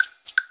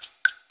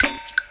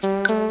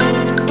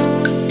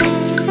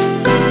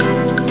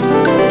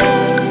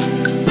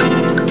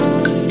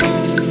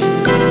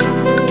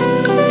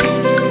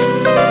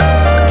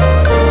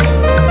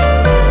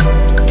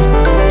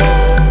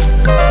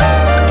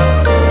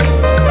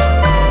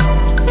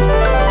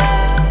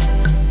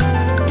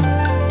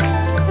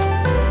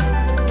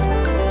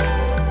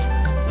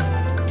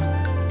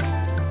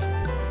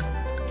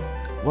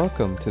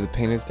to the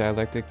Painter's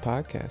Dialectic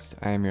Podcast.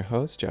 I am your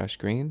host, Josh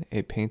Green,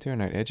 a painter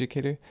and art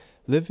educator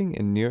living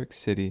in New York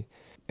City.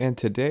 And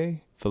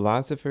today,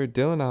 philosopher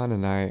Dylan Ahn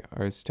and I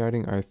are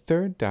starting our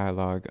third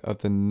dialogue of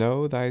the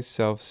Know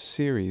Thyself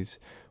series,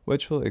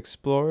 which will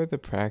explore the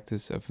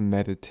practice of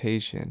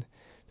meditation.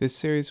 This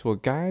series will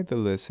guide the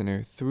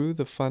listener through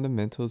the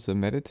fundamentals of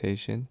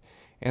meditation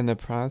and the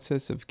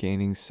process of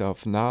gaining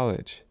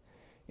self-knowledge.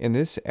 In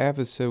this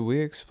episode, we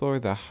explore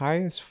the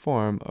highest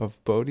form of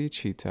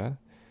Bodhicitta,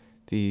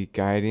 the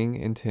guiding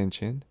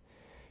intention,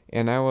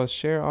 and I will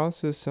share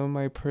also some of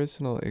my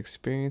personal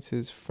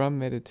experiences from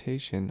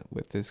meditation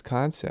with this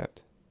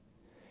concept.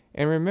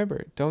 And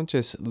remember, don't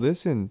just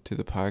listen to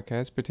the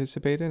podcast,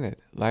 participate in it.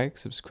 Like,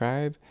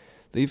 subscribe,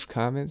 leave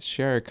comments,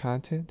 share our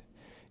content.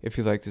 If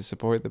you'd like to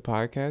support the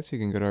podcast, you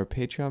can go to our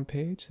Patreon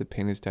page, The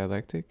Painter's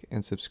Dialectic,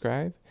 and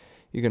subscribe.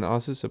 You can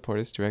also support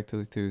us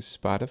directly through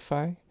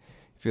Spotify.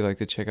 If you'd like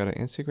to check out our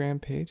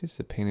Instagram page, it's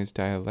The Painter's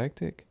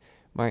Dialectic.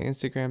 My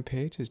Instagram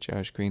page is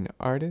Josh Green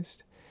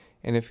Artist.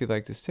 And if you'd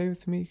like to stay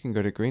with me, you can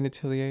go to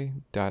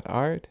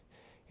greenatelier.art.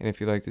 And if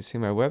you'd like to see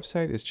my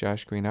website, it's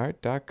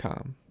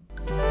joshgreenart.com.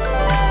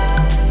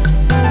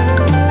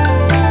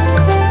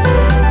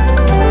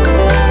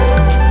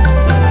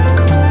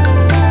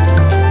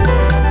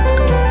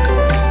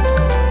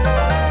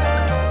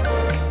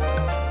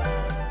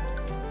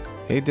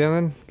 Hey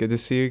Dylan, good to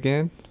see you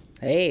again.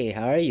 Hey,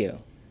 how are you?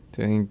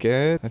 Doing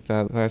good. I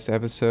thought last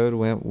episode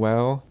went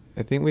well.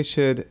 I think we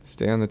should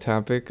stay on the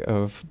topic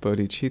of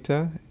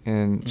bodhicitta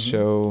and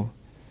show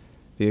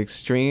the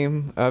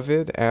extreme of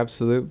it,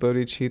 absolute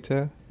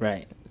bodhicitta.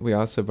 Right. We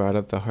also brought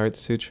up the Heart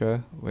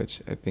Sutra,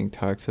 which I think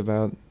talks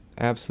about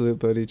absolute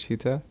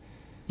bodhicitta.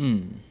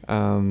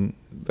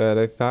 But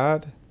I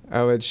thought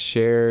I would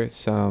share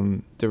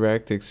some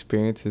direct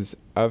experiences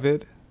of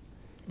it.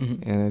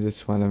 And I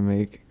just want to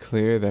make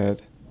clear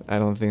that I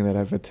don't think that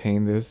I've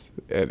attained this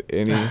at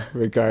any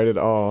regard at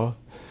all.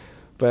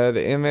 But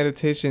in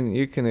meditation,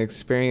 you can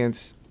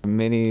experience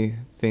many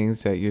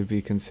things that you'd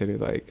be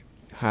considered like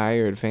high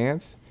or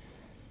advanced,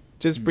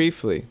 just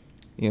briefly,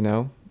 you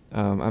know.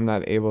 I'm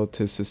not able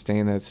to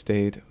sustain that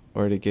state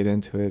or to get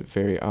into it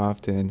very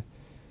often.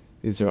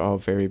 These are all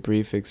very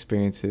brief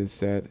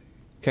experiences that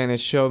kind of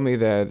show me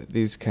that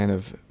these kind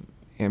of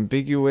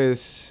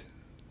ambiguous,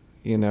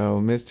 you know,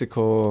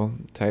 mystical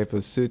type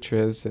of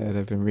sutras that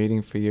I've been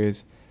reading for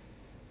years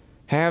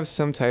have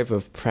some type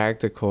of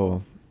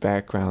practical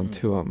background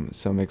to them,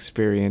 some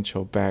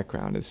experiential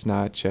background. It's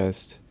not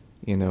just,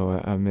 you know,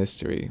 a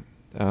mystery.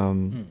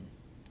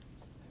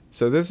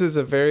 So this is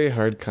a very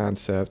hard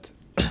concept.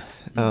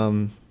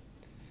 So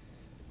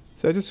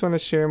I just want to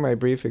share my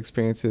brief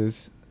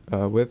experiences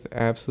with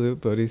absolute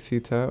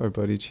bodhicitta or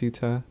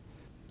bodhicitta.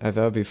 I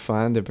thought it'd be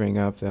fun to bring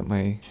up that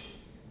my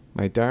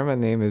Dharma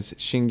name is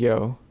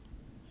Shingyo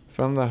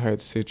from the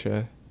Heart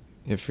Sutra.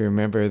 If you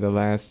remember the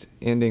last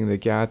ending, the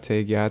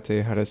gyate,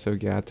 haraso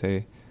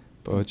gyate,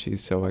 bochi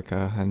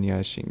sawaka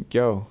hanya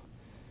shingyo.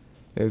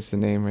 There's the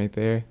name right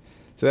there.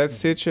 So that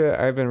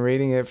sutra, I've been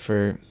reading it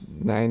for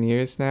 9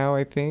 years now,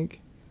 I think,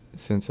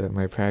 since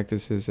my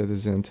practices at the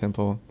Zen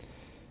temple.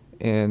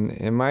 And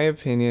in my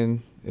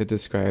opinion, it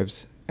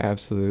describes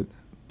absolute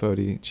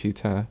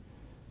bodhicitta.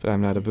 But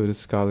I'm not a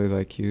Buddhist scholar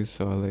like you,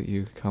 so I'll let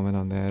you comment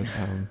on that.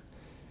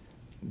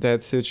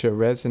 That sutra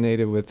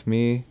resonated with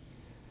me.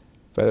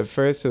 But at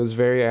first it was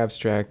very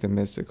abstract and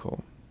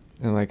mystical.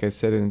 And like I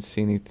said, I didn't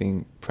see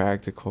anything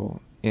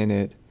practical in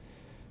it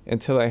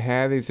until I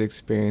had these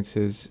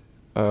experiences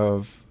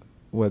of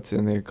what's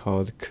in there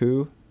called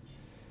ku,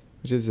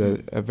 which is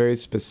a very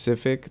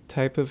specific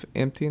type of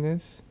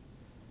emptiness.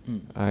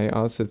 I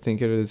also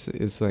think it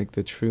is like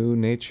the true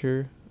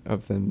nature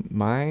of the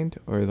mind,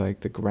 or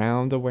like the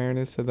ground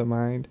awareness of the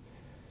mind.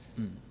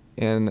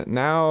 And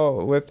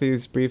now with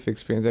these brief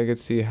experiences, I could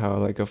see how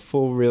like a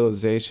full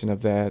realization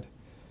of that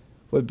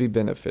would be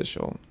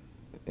beneficial.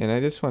 And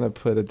I just want to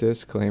put a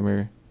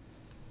disclaimer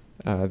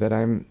that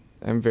I'm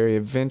very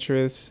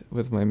adventurous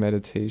with my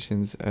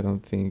meditations. I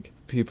don't think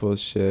people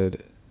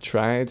should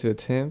try to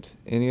attempt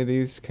any of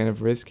these kind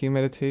of risky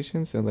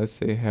meditations unless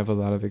they have a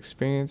lot of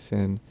experience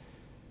and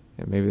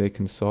maybe they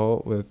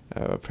consult with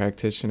a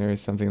practitioner or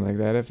something like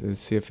that to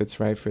see if it's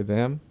right for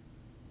them.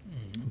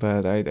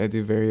 But I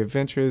do very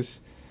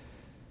adventurous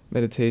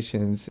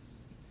meditations,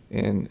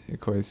 and of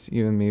course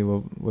you and me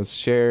will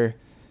share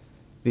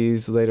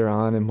these later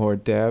on in more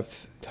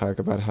depth, talk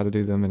about how to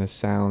do them in a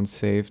sound,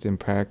 safe, and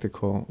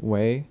practical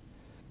way.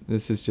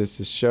 This is just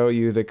to show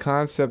you the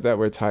concept that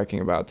we're talking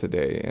about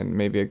today, and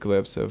maybe a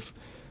glimpse of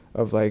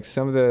like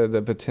some of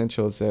the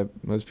potentials that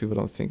most people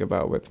don't think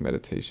about with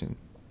meditation.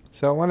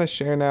 So I want to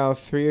share now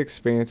 3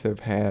 experiences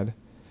I've had.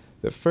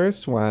 The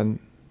first one,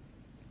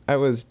 I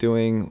was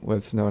doing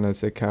what's known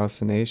as a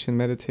calcination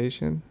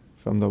meditation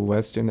from the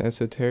Western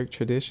esoteric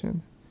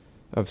tradition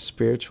of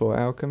spiritual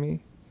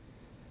alchemy.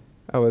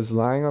 I was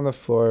lying on the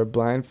floor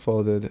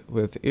blindfolded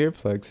with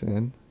earplugs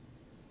in.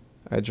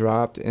 I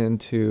dropped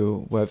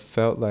into what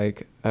felt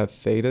like a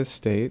theta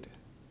state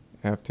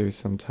after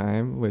some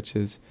time, which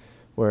is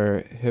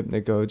where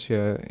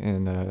hypnagogia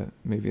and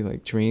maybe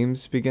like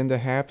dreams begin to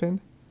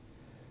happen.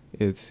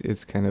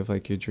 It's kind of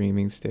like your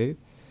dreaming state.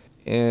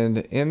 And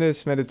in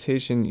this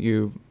meditation,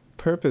 you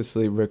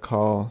purposely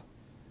recall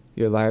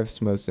your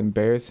life's most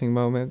embarrassing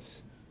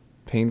moments,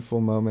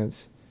 painful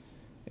moments,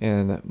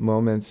 and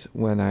moments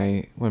when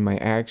my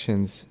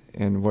actions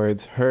and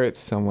words hurt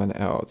someone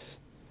else.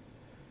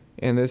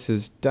 And this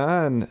is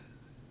done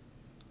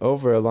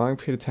over a long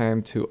period of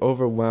time to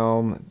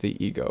overwhelm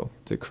the ego,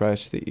 to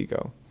crush the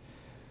ego.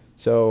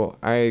 So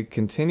I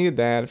continued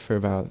that for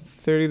about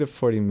 30 to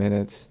 40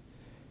 minutes.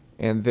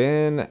 And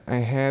then I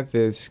had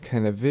this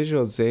kind of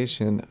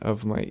visualization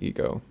of my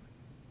ego,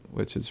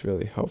 which is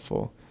really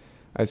helpful.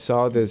 I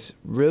saw this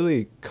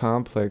really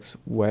complex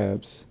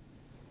webs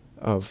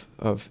of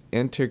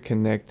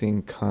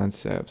interconnecting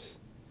concepts.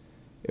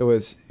 It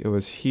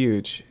was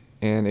huge,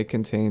 and it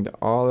contained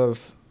all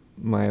of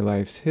my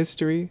life's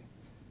history,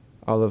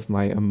 all of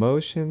my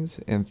emotions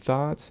and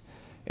thoughts.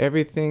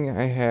 Everything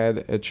I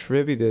had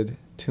attributed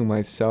to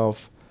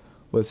myself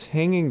was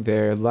hanging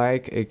there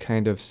like a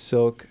kind of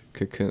silk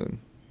cocoon.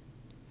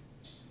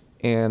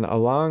 And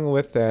along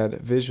with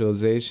that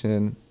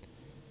visualization,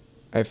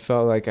 I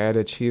felt like I had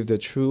achieved a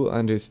true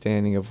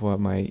understanding of what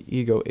my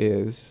ego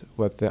is,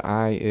 what the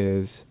I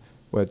is,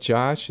 what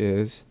Josh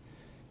is,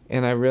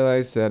 and I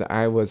realized that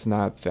I was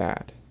not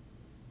that.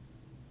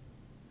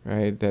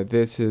 Right? That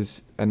this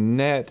is a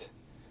net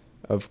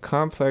of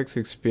complex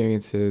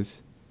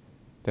experiences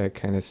that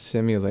kind of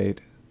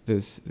simulate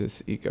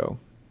this ego.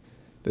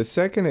 The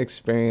second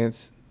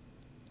experience,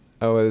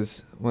 I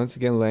was once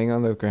again laying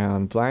on the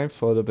ground,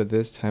 blindfolded, but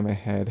this time I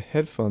had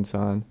headphones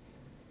on,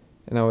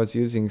 and I was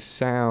using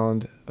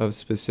sound of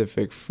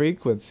specific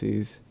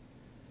frequencies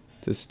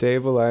to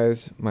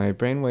stabilize my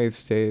brainwave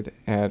state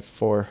at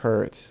 4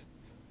 hertz,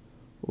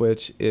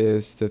 which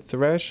is the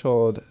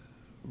threshold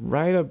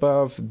right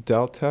above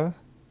delta,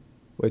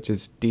 which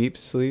is deep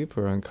sleep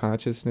or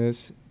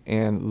unconsciousness,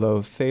 and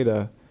low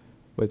theta,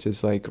 which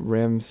is like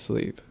REM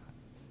sleep.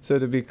 So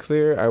to be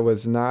clear, I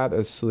was not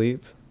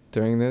asleep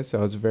during this. I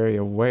was very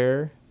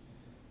aware,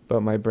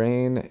 but my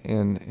brain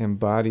and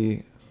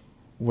body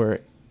were,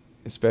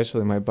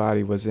 especially my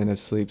body, was in a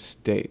sleep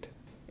state.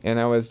 And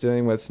I was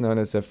doing what's known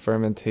as a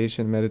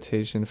fermentation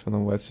meditation from the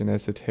Western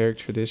esoteric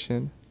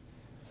tradition,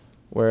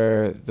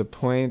 where the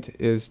point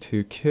is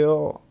to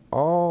kill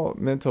all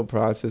mental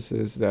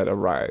processes that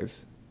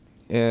arise.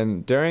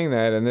 And during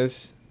that,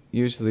 and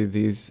usually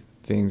these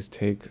things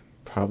take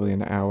probably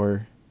an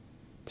hour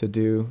to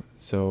do,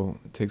 so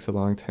it takes a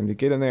long time to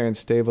get in there and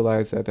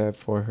stabilize at that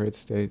 4 hertz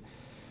state.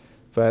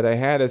 But I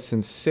had a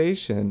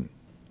sensation.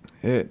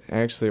 It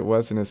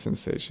wasn't a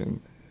sensation.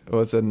 It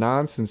was a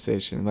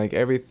non-sensation. Like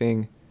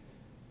everything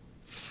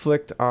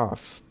flicked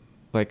off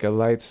like a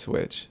light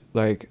switch.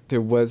 Like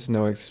there was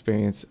no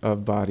experience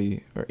of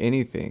body or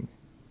anything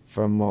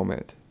for a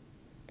moment.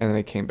 And then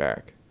it came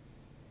back.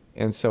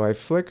 And so I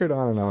flickered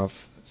on and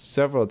off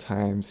several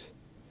times.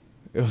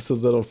 It was a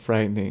little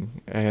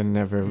frightening. I had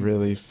never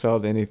really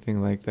felt anything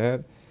like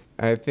that.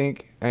 I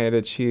think I had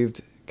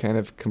achieved kind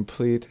of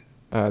complete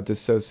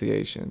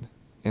dissociation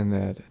in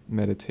that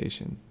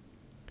meditation.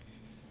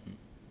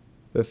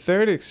 The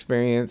third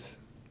experience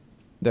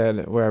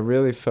where I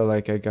really felt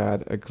like I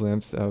got a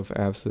glimpse of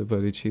absolute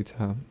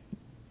bodhicitta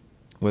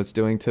was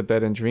doing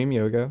Tibetan dream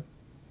yoga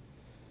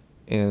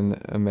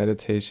in a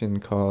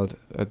meditation called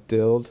a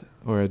DILD,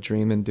 or a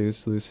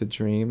dream-induced lucid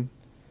dream.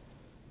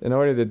 In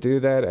order to do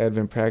that, I had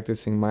been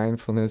practicing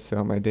mindfulness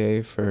throughout my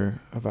day for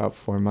about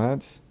 4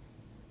 months.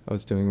 I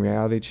was doing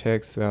reality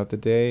checks throughout the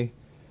day.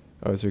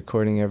 I was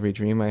recording every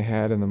dream I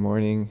had in the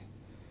morning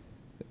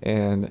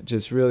and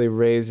just really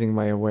raising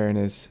my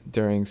awareness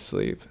during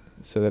sleep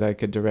so that I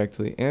could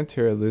directly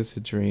enter a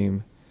lucid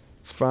dream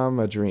from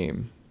a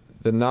dream.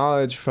 The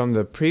knowledge from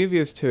the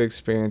previous 2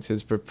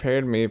 experiences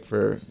prepared me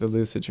for the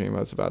lucid dream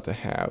I was about to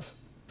have.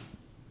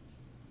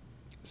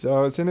 So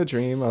I was in a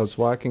dream. I was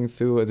walking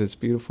through this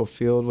beautiful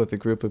field with a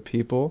group of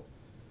people.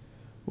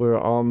 We were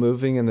all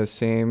moving in the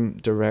same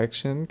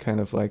direction, kind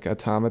of like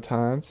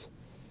automatons.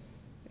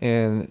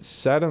 And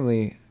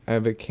suddenly, I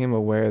became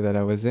aware that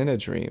I was in a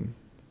dream.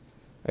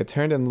 I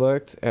turned and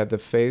looked at the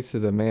face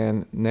of the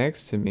man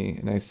next to me,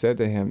 and I said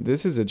to him,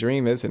 "This is a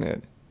dream, isn't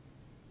it?"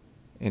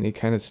 And he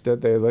kind of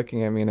stood there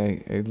looking at me, and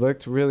I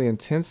looked really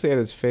intensely at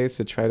his face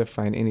to try to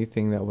find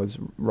anything that was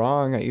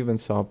wrong. I even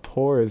saw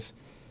pores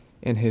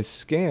in his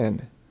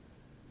skin.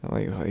 I'm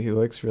like, well, he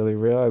looks really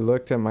real. I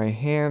looked at my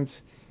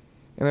hands,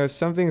 and there was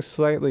something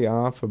slightly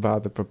off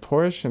about the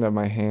proportion of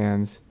my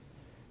hands,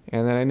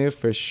 and then I knew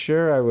for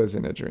sure I was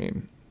in a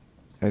dream.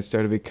 I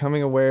started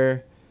becoming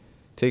aware,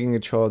 taking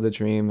control of the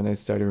dream, and I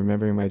started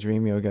remembering my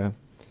dream yoga.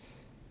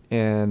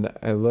 And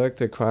I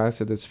looked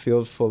across at this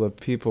field full of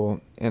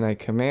people, and I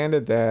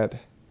commanded that,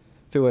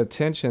 through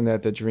attention,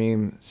 that the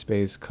dream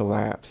space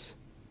collapse.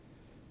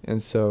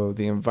 And so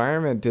the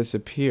environment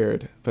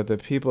disappeared, but the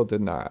people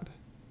did not.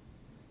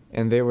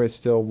 And they were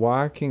still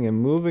walking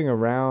and moving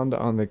around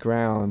on the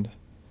ground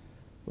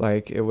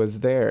like it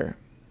was there.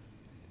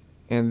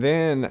 And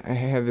then I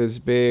had this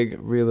big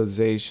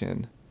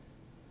realization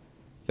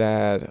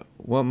that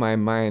what my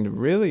mind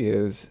really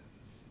is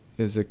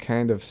a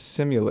kind of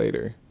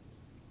simulator.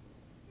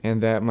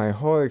 And that my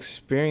whole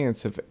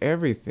experience of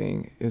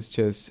everything is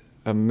just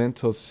a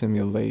mental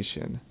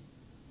simulation.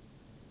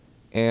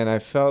 And I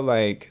felt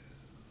like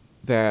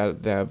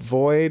that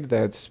void,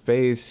 that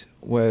space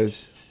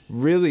was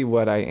really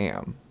what I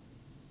am,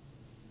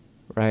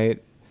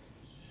 right?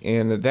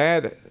 And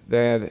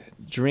that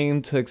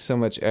dream took so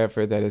much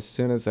effort that as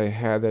soon as I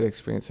had that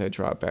experience, I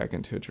dropped back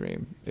into a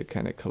dream. It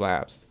kind of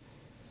collapsed.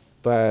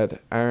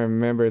 But I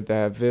remembered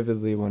that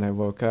vividly when I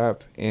woke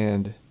up,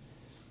 and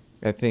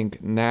I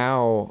think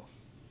now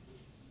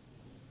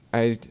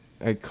I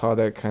call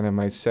that kind of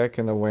my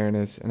second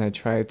awareness, and I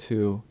try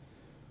to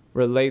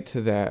relate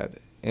to that.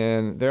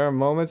 And there are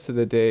moments of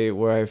the day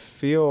where I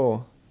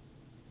feel,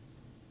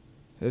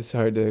 it's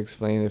hard to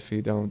explain if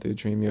you don't do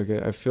dream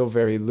yoga, I feel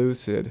very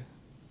lucid.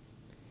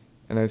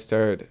 And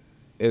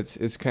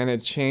it's kind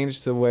of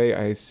changed the way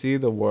I see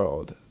the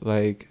world.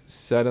 Like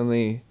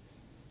suddenly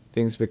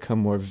things become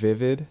more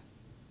vivid.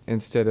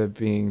 Instead of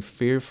being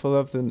fearful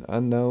of the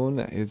unknown,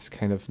 it's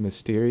kind of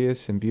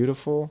mysterious and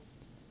beautiful.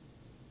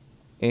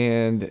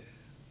 And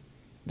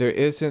there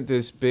isn't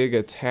this big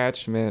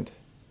attachment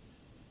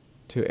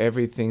to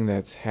everything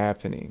that's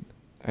happening.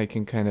 I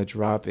can kind of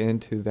drop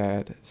into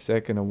that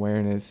second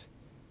awareness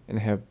and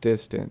have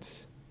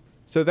distance.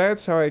 So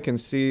that's how I can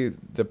see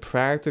the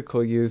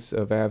practical use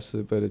of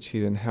absolute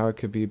bodhicitta and how it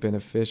could be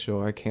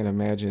beneficial. I can't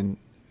imagine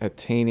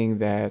attaining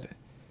that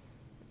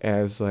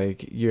as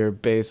like your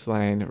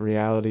baseline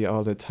reality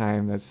all the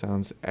time. That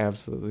sounds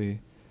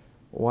absolutely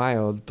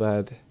wild.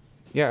 But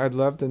yeah, I'd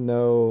love to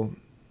know,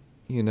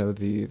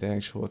 the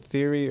actual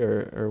theory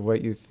or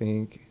what you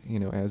think,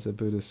 as a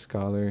Buddhist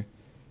scholar,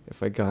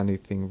 if I got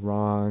anything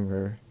wrong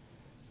or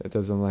that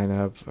doesn't line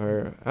up,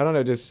 or I don't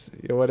know, just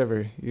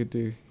whatever you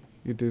do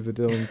the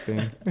Dylan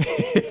thing.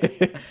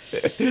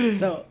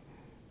 So,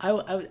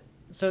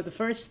 so the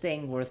first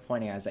thing worth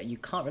pointing out is that you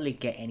can't really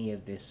get any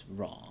of this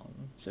wrong,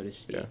 so to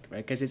speak, right?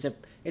 Because it's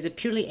a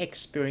purely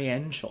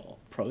experiential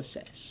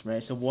process,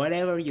 right? So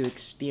whatever you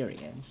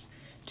experience,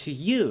 to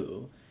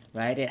you,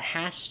 right, it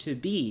has to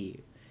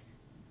be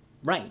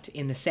right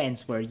in the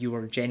sense where you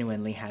are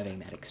genuinely having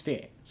that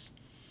experience.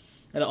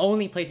 Now, the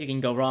only place you can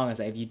go wrong is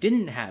that if you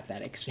didn't have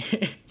that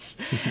experience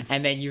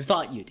and then you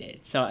thought you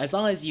did. So as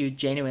long as you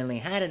genuinely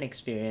had an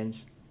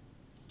experience,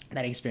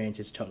 that experience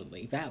is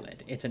totally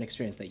valid. It's an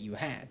experience that you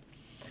had.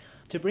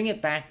 To bring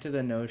it back to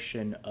the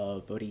notion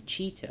of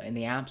bodhicitta in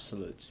the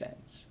absolute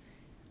sense,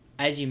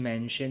 as you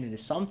mentioned, it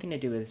is something to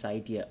do with this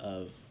idea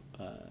of,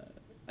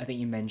 I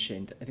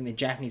think the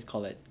Japanese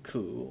call it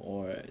ku,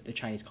 or the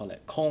Chinese call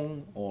it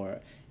kong,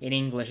 or in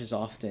English is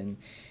often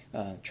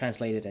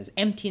translated as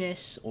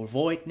emptiness or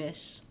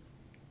voidness,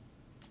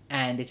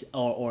 and it's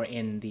or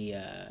in the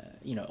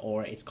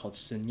or it's called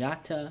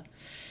sunyata.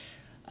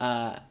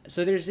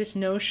 So there's this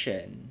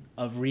notion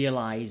of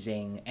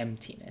realizing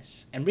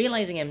emptiness and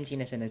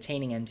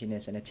attaining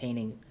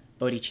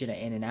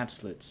bodhicitta in an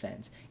absolute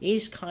sense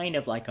is kind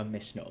of like a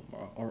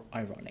misnomer or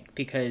ironic,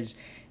 because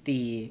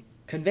the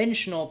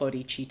conventional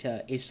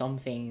bodhicitta is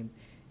something,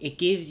 it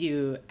gives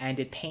you and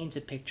it paints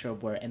a picture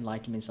of where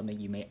enlightenment is something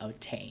you may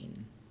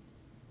attain.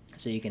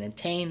 So you can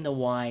attain the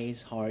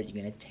wise heart, you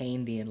can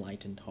attain the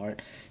enlightened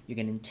heart, you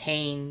can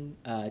attain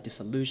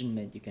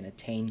disillusionment, you can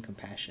attain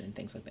compassion and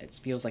things like that. It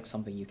feels like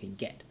something you can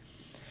get.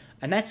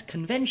 And that's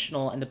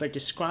conventional, and the Buddha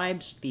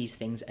describes these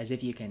things as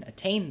if you can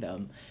attain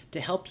them to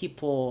help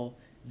people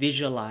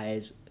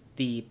visualize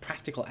the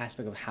practical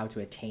aspect of how to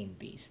attain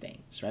these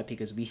things, right?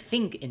 Because we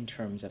think in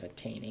terms of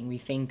attaining, we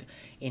think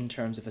in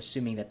terms of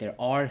assuming that there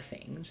are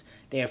things.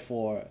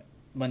 Therefore,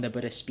 when the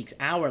Buddha speaks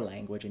our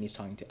language and he's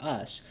talking to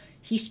us,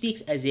 he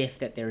speaks as if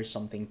that there is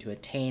something to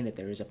attain, that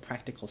there is a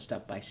practical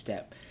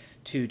step-by-step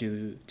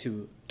to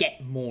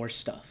get more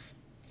stuff.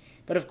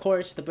 But of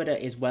course, the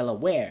Buddha is well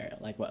aware,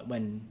 like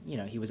when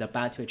he was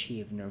about to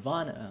achieve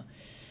nirvana,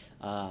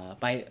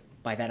 by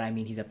that I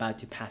mean he's about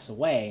to pass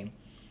away,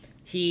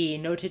 he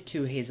noted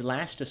to his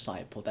last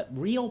disciple that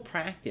real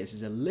practice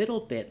is a little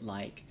bit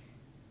like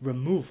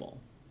removal,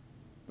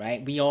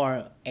 right? We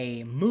are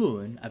a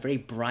moon, a very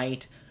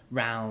bright,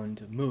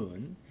 round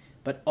moon,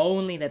 but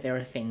only that there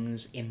are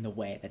things in the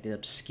way that is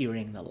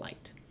obscuring the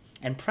light.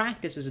 And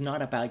practice is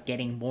not about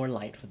getting more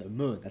light for the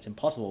moon. That's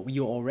impossible.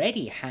 You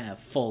already have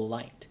full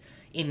light,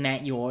 in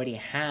that you already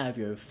have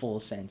your full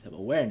sense of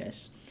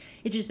awareness.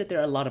 It's just that there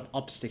are a lot of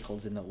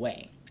obstacles in the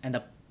way. And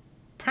the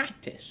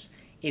practice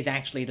is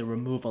actually the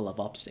removal of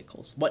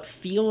obstacles. What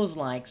feels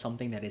like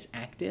something that is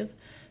active,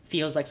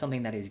 feels like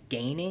something that is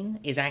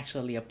gaining, is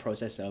actually a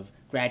process of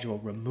gradual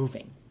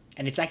removing.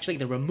 And it's actually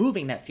the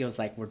removing that feels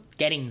like we're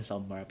getting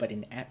somewhere, but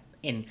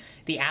in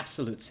the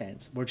absolute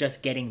sense, we're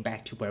just getting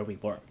back to where we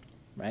were,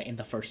 right, in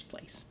the first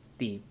place,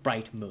 the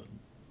bright moon.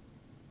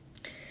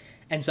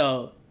 And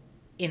so,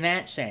 in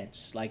that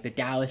sense, like the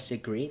Taoists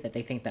agree that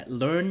they think that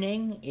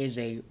learning is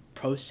a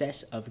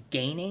process of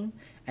gaining,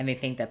 and they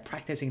think that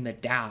practicing the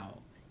Tao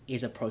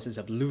is a process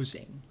of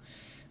losing.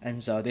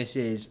 And so this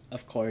is,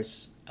 of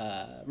course,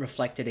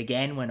 reflected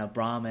again when a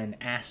Brahmin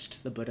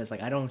asked the Buddhas,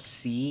 like, I don't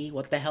see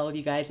what the hell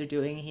you guys are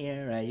doing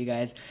here, right? You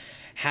guys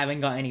haven't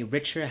got any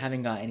richer,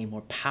 haven't got any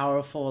more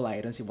powerful. Like,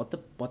 I don't see what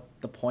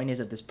the point is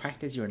of this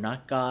practice. You're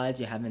not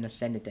gods. You haven't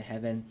ascended to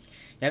heaven.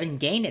 You haven't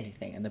gained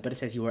anything. And the Buddha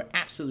says, you are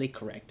absolutely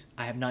correct.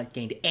 I have not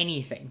gained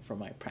anything from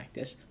my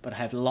practice, but I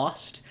have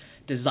lost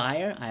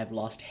desire, I have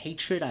lost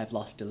hatred, I have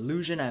lost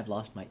delusion, I have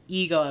lost my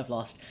ego, I've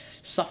lost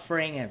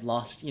suffering, I've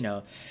lost,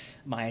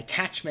 my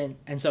attachment.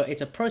 And so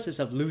it's a process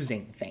of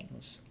losing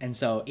things. And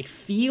so it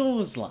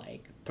feels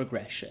like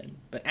progression,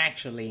 but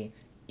actually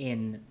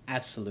in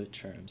absolute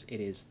terms, it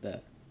is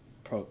the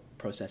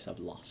process of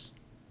loss.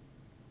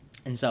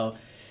 And so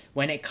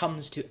when it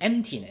comes to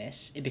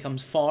emptiness, it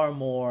becomes far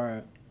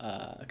more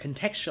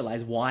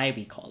contextualized why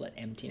we call it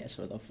emptiness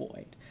or the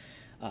void.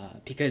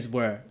 Because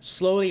we're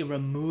slowly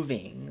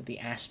removing the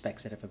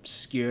aspects that have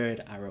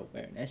obscured our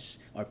awareness,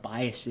 our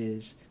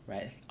biases,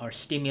 right? Our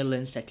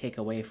stimulants that take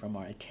away from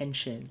our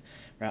attention,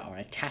 right? Our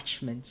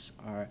attachments,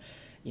 our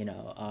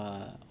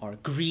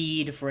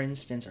greed, for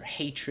instance, our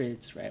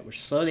hatreds, right? We're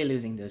slowly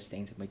losing those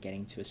things and we're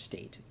getting to a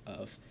state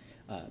of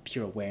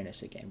pure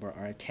awareness again, where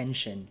our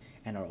attention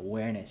and our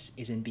awareness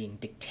isn't being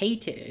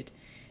dictated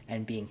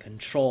and being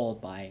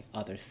controlled by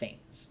other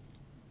things.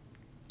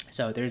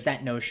 So there's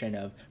that notion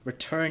of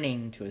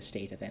returning to a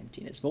state of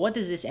emptiness. But what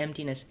does this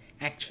emptiness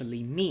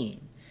actually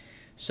mean?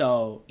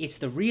 So it's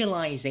the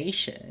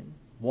realization,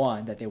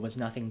 one, that there was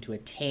nothing to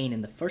attain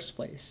in the first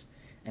place,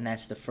 and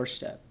that's the first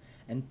step.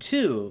 And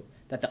two,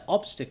 that the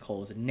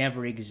obstacles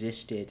never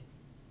existed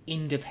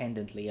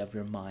independently of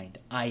your mind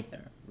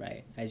either,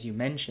 right? As you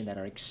mentioned, that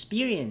our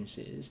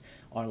experiences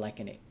are like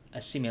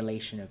a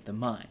simulation of the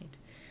mind.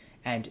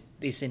 And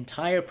this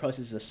entire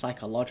process is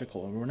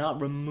psychological, and we're not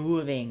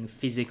removing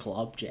physical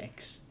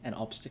objects and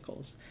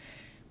obstacles.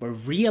 We're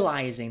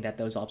realizing that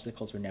those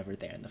obstacles were never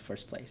there in the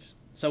first place.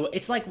 So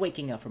it's like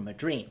waking up from a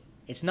dream.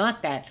 It's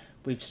not that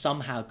we've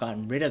somehow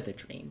gotten rid of the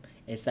dream.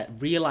 It's that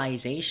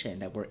realization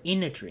that we're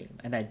in a dream,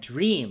 and that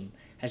dream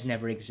has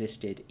never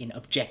existed in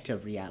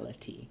objective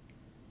reality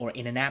or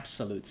in an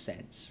absolute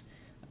sense,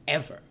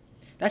 ever.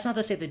 That's not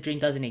to say the dream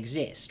doesn't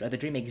exist, right? The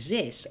dream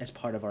exists as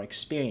part of our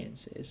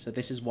experiences. So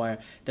this is where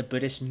the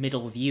Buddhist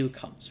middle view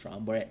comes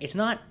from, where it's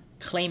not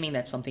claiming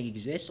that something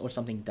exists or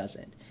something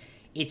doesn't.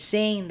 It's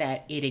saying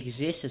that it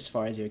exists as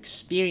far as your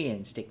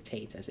experience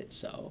dictates as it's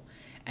so.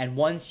 And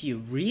once you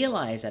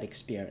realize that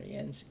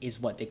experience is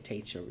what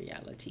dictates your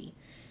reality,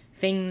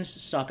 things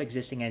stop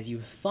existing as you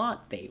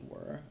thought they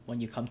were when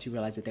you come to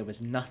realize that there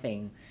was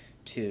nothing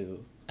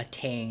to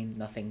attain,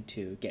 nothing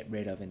to get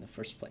rid of in the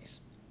first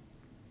place.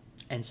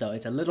 And so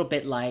it's a little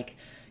bit like,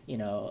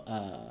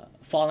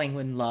 falling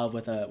in love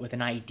with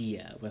an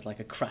idea, with like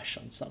a crush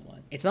on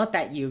someone. It's not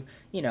that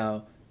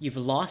you've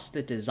lost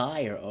the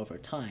desire over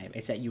time.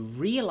 It's that you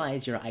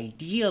realize your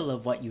ideal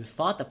of what you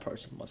thought the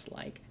person was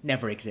like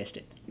never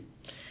existed,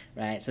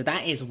 right? So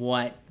that is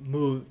what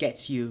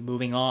gets you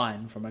moving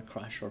on from a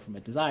crush or from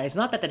a desire. It's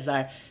not that the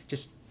desire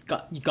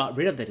you got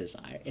rid of the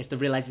desire. It's the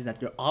realizing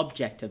that your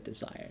object of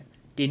desire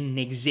didn't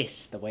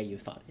exist the way you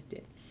thought it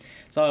did.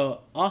 So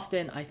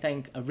often I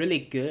think a really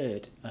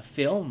good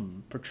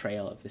film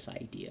portrayal of this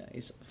idea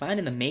is found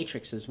in The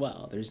Matrix as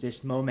well. There's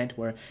this moment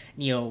where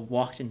Neo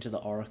walks into the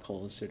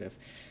Oracle's sort of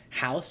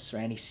house,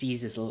 right? And he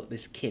sees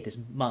this kid, this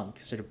monk,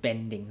 sort of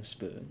bending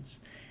spoons.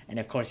 And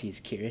of course he's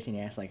curious and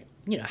he asks like,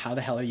 how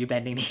the hell are you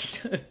bending these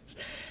spoons?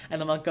 And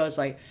the monk goes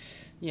like,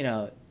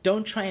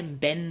 don't try and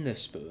bend the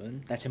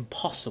spoon. That's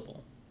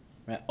impossible,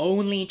 right?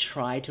 Only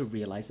try to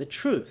realize the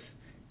truth.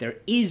 There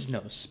is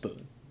no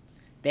spoon.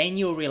 Then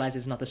you'll realize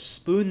it's not the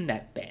spoon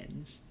that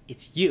bends,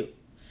 it's you,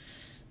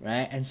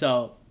 right? And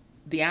so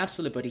the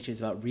absolute bodhicitta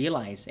is about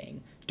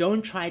realizing,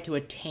 don't try to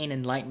attain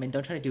enlightenment,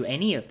 don't try to do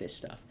any of this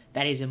stuff.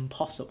 That is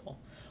impossible.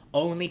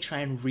 Only try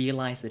and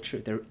realize the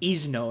truth. There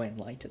is no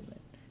enlightenment.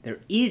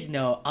 There is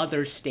no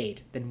other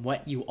state than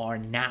what you are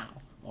now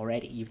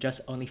already. You've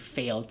just only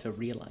failed to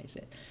realize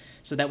it.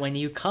 So that when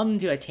you come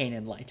to attain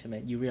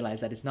enlightenment, you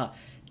realize that it's not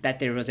that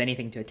there was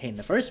anything to attain in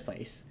the first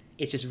place.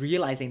 It's just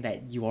realizing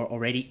that you are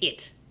already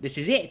it. This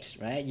is it,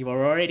 right? You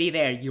are already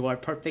there. You are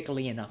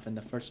perfectly enough in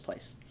the first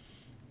place.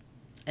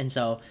 And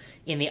so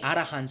in the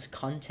Arahant's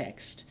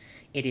context,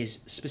 it is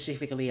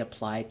specifically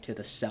applied to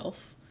the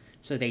self.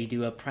 So they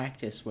do a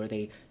practice where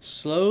they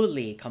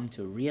slowly come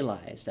to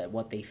realize that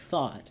what they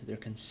thought, their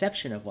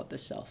conception of what the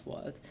self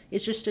was,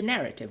 is just a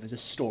narrative, is a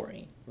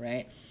story,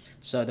 right?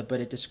 So the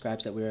Buddha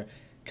describes that we're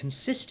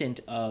consistent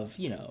of,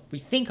 we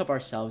think of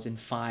ourselves in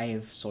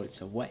 5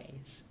 sorts of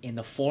ways. In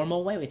the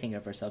formal way, we think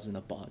of ourselves in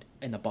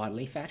the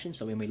bodily fashion.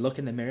 So when we look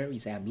in the mirror, we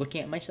say, I'm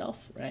looking at myself,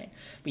 right?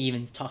 We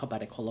even talk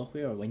about it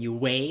colloquially, or when you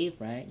wave,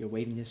 right? You're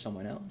waving to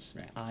someone else,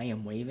 right? I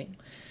am waving,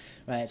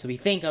 right? So we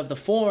think of the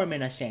form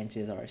in a sense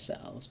as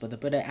ourselves, but the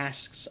Buddha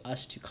asks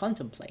us to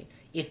contemplate,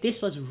 if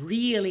this was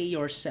really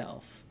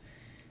yourself,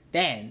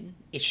 then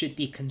it should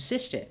be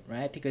consistent,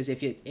 right? Because if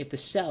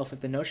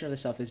the notion of the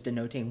self is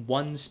denoting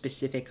one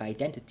specific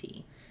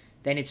identity,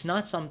 then it's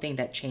not something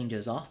that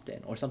changes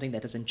often or something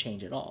that doesn't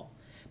change at all.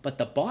 but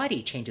the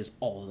body changes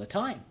all the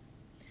time,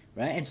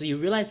 right? And so you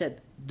realize that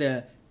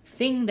the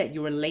thing that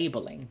you are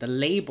labeling, the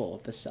label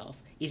of the self,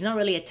 is not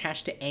really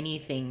attached to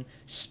anything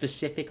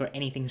specific or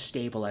anything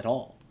stable at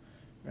all,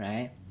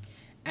 right?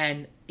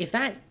 And if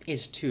that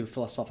is too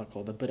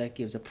philosophical, the Buddha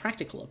gives a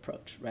practical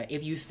approach, right?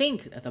 If you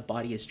think that the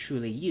body is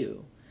truly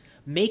you,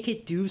 make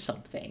it do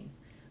something.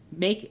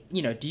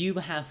 Do you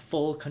have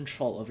full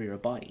control over your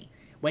body?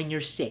 When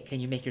you're sick, can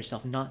you make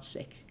yourself not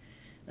sick?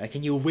 Right?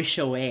 Can you wish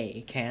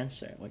away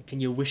cancer? Can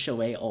you wish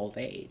away old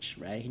age?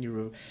 Right?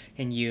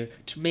 Can you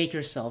make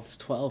yourselves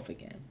 12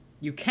 again?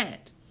 You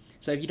can't.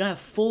 So if you don't have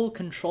full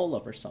control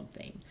over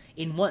something,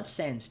 in what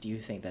sense do you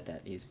think that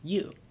that is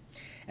you?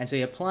 And so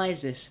he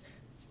applies this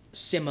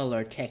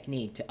similar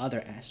technique to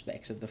other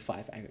aspects of the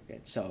five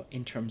aggregates. So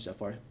in terms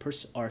of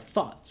our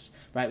thoughts,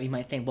 right? We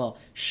might think, well,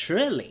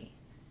 surely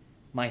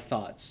my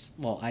thoughts,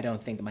 well, I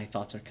don't think that my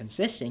thoughts are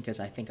consistent because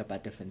I think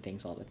about different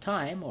things all the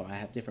time, or I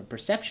have different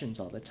perceptions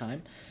all the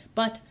time.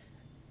 But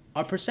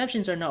our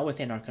perceptions are not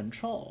within our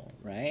control,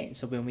 right?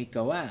 So when we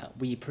go out,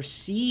 we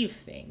perceive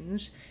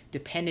things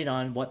depending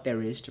on what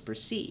there is to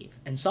perceive.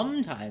 And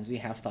sometimes we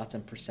have thoughts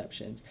and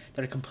perceptions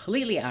that are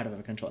completely out of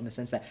our control, in the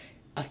sense that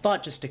a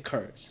thought just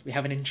occurs. We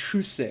have an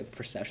intrusive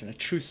perception, a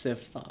intrusive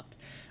thought,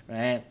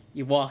 right?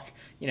 You walk,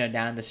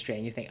 down the street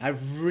and you think, I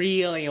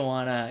really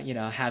want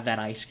to, have that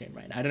ice cream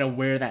right now. I don't know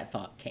where that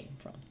thought came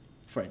from,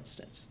 for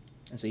instance.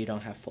 And so you don't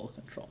have full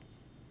control.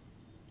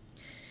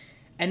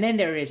 And then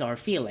there is our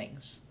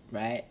feelings,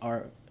 right?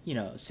 Our,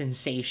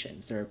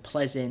 sensations. There are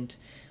pleasant,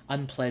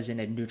 unpleasant,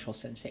 and neutral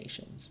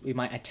sensations. We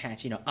might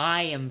attach,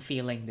 I am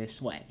feeling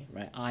this way,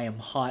 right? I am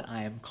hot,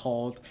 I am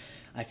cold,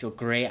 I feel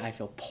great, I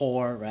feel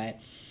poor, right?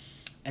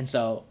 And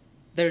so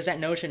there's that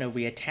notion of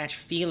we attach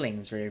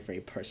feelings very, very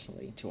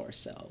personally to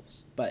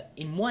ourselves. But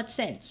in what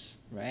sense,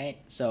 right?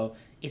 So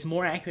it's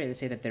more accurate to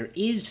say that there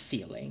is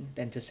feeling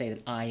than to say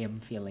that I am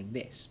feeling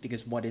this,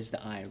 because what is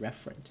the I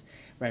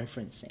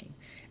referencing?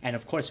 And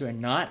of course, we're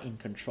not in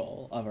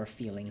control of our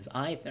feelings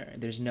either.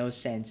 There's no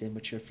sense in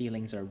which your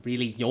feelings are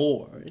really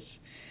yours.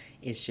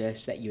 It's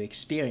just that you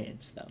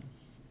experience them.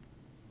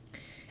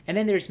 And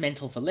then there's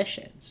mental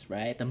volitions,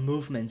 right? The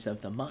movements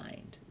of the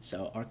mind.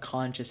 So our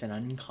conscious and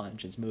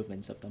unconscious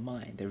movements of the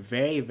mind. They're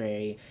very,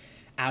 very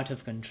out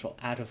of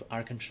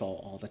our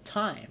control all the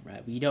time,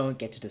 right? We don't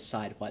get to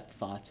decide what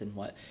thoughts and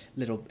what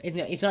little,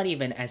 it's not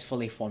even as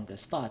fully formed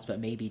as thoughts, but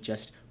maybe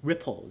just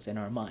ripples in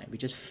our mind. We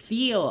just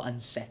feel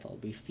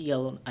unsettled. We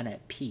feel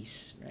at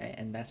peace, right?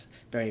 And that's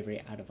very,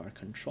 very out of our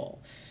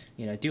control.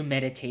 Do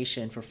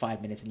meditation for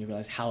 5 minutes and you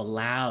realize how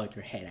loud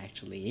your head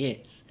actually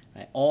is.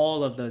 Right?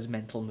 All of those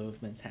mental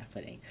movements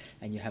happening,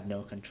 and you have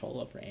no control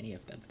over any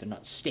of them. They're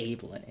not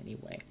stable in any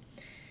way.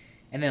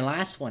 And then the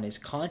last one is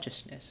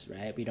consciousness,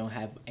 right? We don't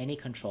have any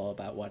control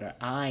about what our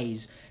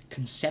eyes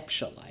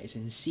conceptualize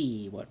and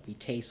see, what we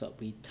taste, what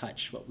we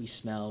touch, what we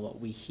smell, what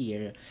we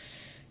hear.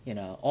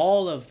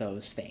 All of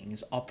those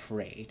things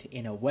operate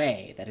in a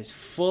way that is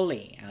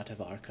fully out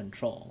of our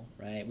control,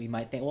 right? We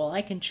might think, well,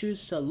 I can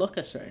choose to look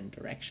a certain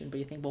direction, but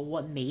you think, well,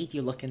 what made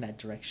you look in that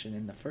direction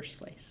in the first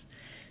place?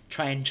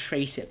 Try and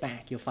trace it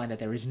back, you'll find that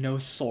there is no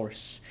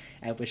source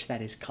at which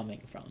that is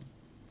coming from.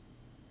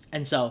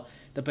 And so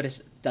the Buddha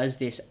does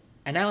this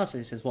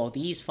analysis, says, well,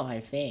 these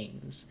 5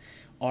 things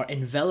are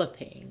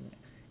enveloping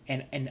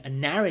and a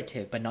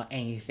narrative, but not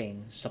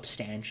anything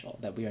substantial,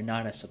 that we are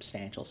not a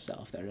substantial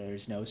self, that there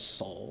is no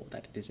soul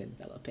that it is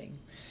enveloping,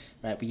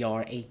 right? We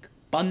are a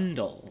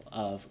bundle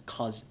of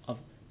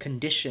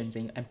conditions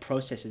and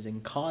processes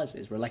and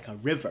causes. We're like a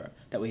river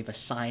that we've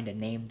assigned a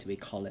name to. We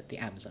call it the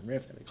Amazon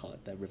River. We call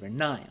it the River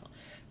Nile,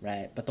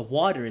 right? But the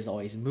water is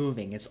always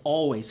moving. It's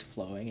always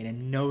flowing, and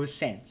in no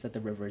sense that the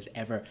river is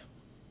ever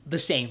the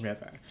same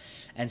river.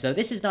 And so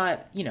this is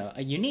not,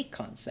 a unique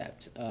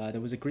concept. There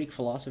was a Greek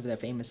philosopher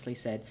that famously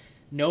said,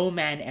 no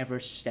man ever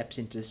steps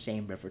into the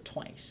same river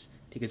twice,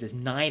 because it's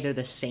neither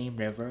the same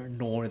river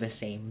nor the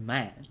same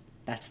man.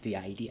 That's the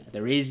idea.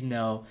 There is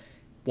no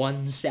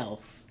one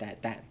self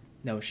that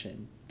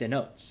notion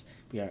denotes.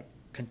 We are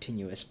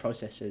continuous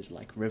processes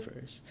like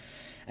rivers.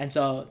 And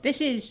so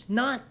this is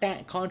not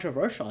that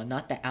controversial and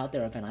not that out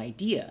there of an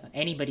idea.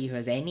 Anybody who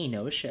has any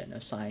notion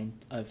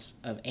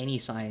of any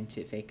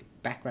scientific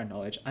background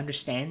knowledge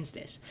understands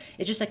this.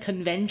 It's just that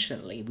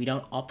conventionally we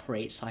don't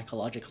operate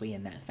psychologically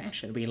in that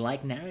fashion. We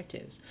like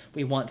narratives.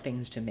 We want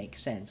things to make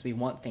sense. We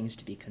want things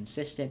to be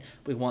consistent.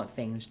 We want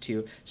things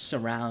to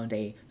surround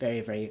a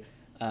very, very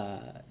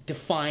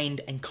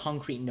defined and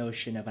concrete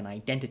notion of an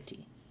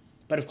identity.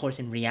 But of course,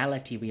 in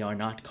reality, we are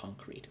not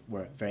concrete.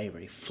 We're very,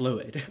 very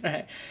fluid,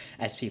 right?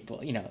 As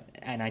people,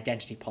 and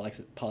identity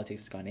politics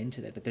has gone into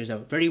that there's a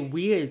very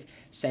weird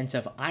sense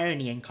of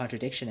irony and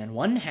contradiction. On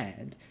one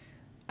hand,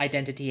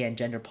 identity and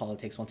gender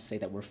politics want to say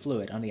that we're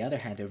fluid. On the other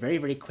hand, they're very,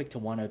 very quick to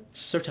want to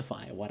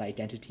certify what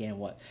identity and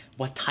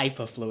what type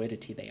of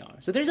fluidity they are.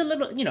 So there's a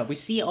little, we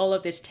see all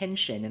of this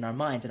tension in our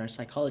minds and our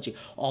psychology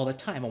all the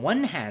time. On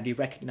one hand, we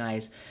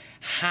recognize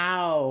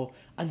how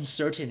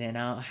uncertain and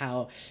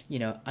how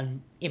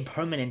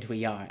impermanent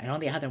we are. And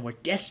on the other hand, we're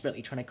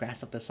desperately trying to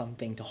grasp up to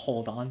something to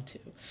hold on to.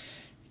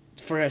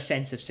 for a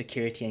sense of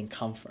security and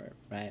comfort,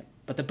 right?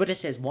 But the Buddha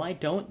says, why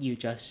don't you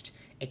just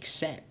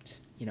accept?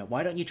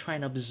 Why don't you try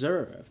and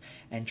observe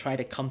and try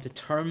to come to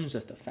terms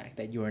with the fact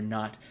that you are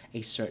not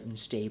a certain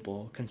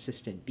stable,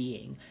 consistent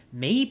being?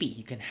 Maybe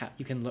you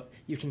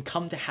can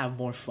come to have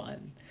more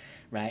fun,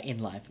 right, in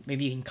life.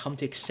 Maybe you can come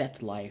to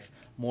accept life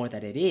more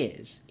than it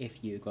is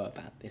if you go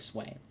about this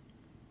way.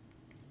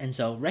 And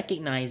so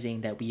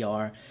recognizing that we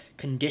are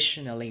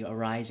conditionally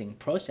arising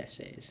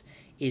processes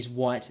is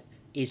what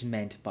is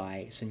meant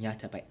by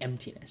sunyata, by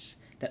emptiness.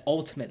 That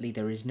ultimately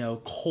there is no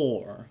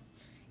core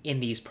in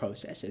these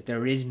processes.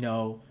 There is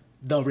no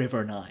the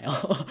river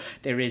Nile.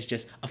 There is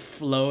just a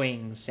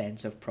flowing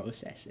sense of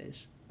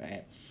processes,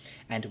 right?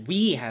 And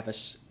we have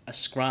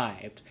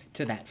ascribed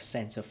to that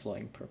sense of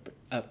flowing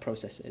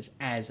processes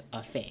as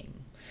a thing.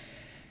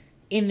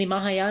 In the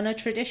Mahayana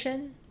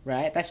tradition,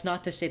 right, that's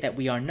not to say that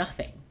we are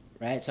nothing,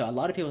 right? So a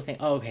lot of people think,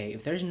 oh, okay,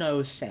 if there's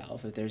no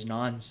self, if there's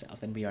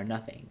non-self, then we are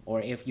nothing.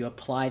 Or if you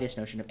apply this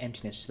notion of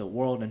emptiness to the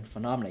world and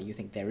phenomena, you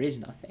think there is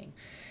nothing.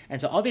 And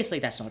so obviously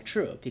that's not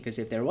true, because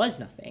if there was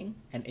nothing,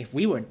 and if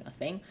we were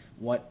nothing,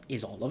 what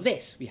is all of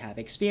this? We have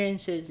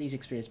experiences, these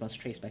experiences must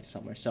trace back to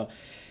somewhere. So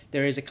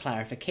there is a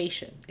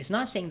clarification. It's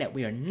not saying that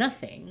we are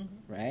nothing,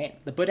 right?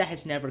 The Buddha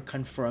has never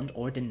confirmed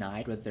or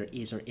denied whether there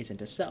is or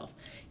isn't a self.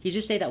 He's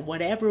just saying that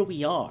whatever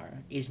we are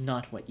is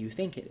not what you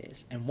think it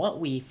is. And what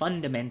we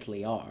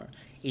fundamentally are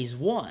is,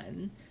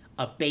 one,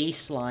 a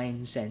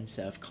baseline sense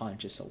of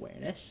conscious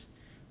awareness,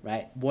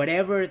 right?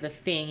 Whatever the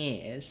thing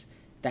is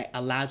that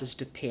allows us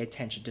to pay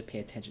attention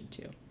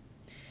to.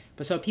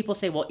 But so people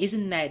say, well,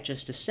 isn't that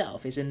just a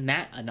self? Isn't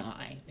that an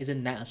I?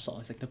 Isn't that a soul?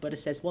 It's like the Buddha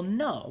says, well,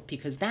 no,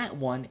 because that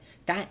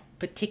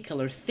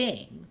particular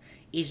thing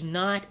is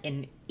not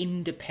an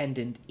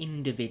independent,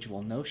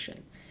 individual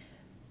notion.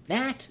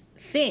 That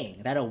thing,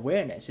 that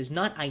awareness, is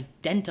not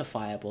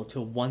identifiable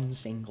to one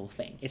single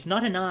thing. It's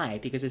not an I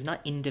because it's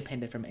not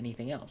independent from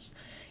anything else.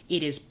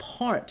 It is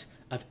part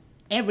of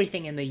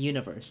everything in the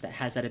universe that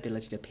has that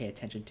ability to pay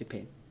attention to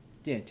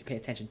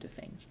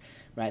things,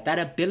 right? That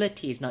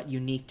ability is not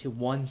unique to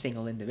one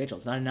single individual.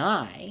 It's not an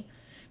I,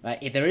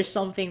 right? There is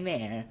something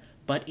there,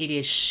 but it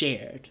is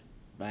shared,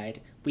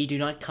 right? We do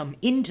not come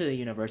into the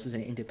universe as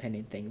an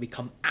independent thing. We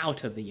come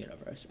out of the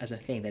universe as a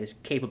thing that is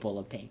capable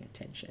of paying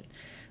attention,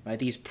 right?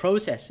 These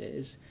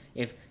processes,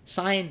 if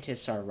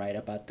scientists are right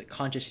about the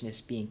consciousness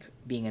being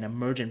an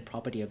emergent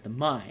property of the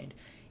mind,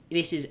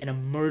 this is an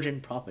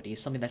emergent property,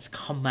 something that's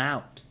come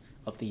out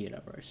of the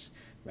universe,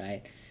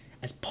 right?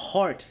 As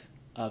part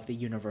of the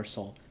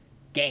universal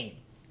game,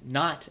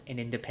 not an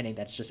independent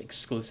that's just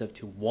exclusive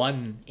to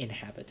one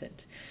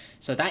inhabitant.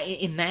 So that,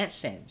 in that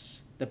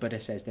sense, the Buddha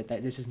says that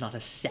this is not a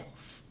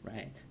self,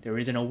 right? There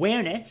is an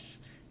awareness,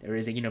 there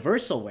is a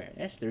universal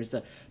awareness, there is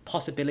the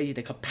possibility,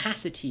 the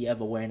capacity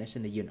of awareness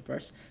in the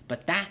universe,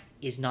 but that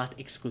is not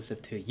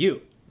exclusive to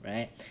you,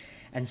 right?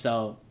 And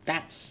so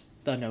that's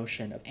the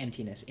notion of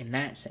emptiness in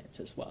that sense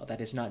as well.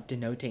 That is not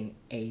denoting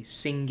a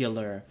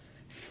singular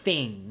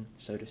thing,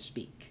 so to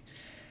speak.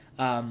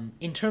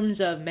 In terms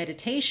of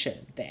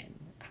meditation, then,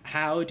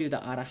 how do the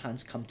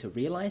Arahants come to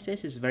realize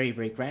this? Is very,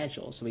 very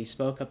gradual. So we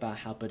spoke about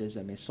how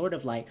Buddhism is sort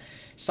of like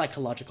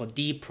psychological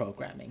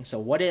deprogramming. So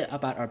what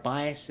about our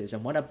biases,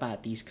 and what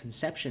about these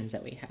conceptions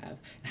that we have,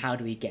 and how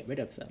do we get rid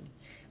of them?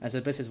 As the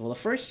Buddha says, well, the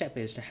first step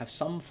is to have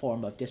some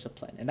form of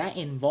discipline, and that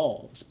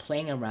involves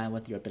playing around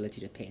with your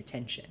ability to pay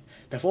attention.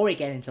 Before we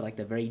get into like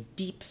the very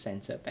deep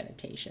sense of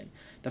meditation,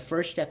 the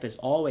first step is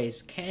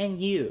always, can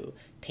you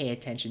pay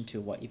attention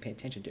to what you pay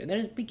attention to? And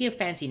then we give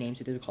fancy names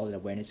to it. We call it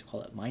awareness, we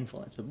call it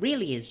mindfulness, but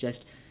really it's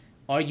just,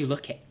 are you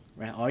looking,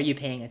 right? Are you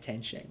paying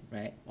attention,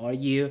 right? Are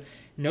you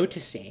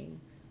noticing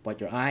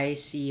what your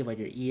eyes see, what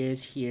your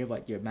ears hear,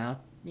 what your mouth,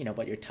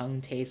 what your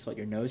tongue tastes, what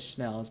your nose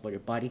smells, what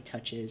your body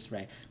touches,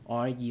 right?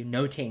 Are you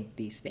noting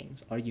these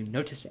things? Are you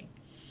noticing?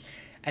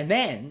 And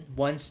then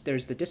once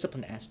there's the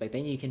discipline aspect,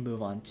 then you can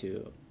move on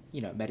to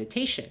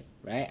meditation,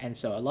 right? And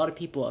so a lot of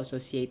people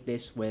associate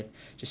this with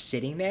just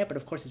sitting there, but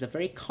of course it's a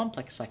very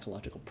complex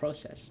psychological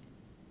process.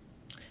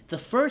 The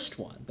first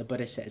one, the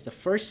Buddha says, the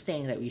first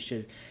thing that we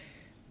should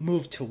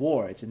move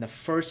towards in the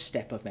first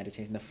step of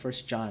meditation, the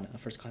first jhana,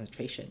 first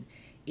concentration,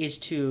 is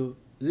to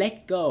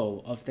let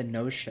go of the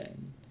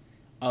notion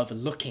of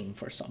looking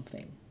for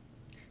something.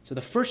 So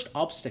the first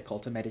obstacle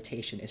to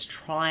meditation is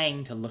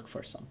trying to look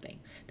for something,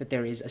 that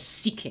there is a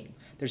seeking,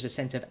 there's a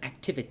sense of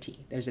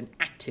activity, there's an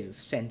active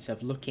sense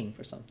of looking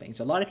for something.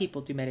 So a lot of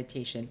people do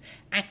meditation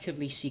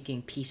actively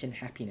seeking peace and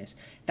happiness.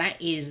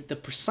 That is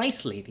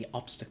precisely the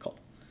obstacle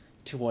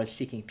towards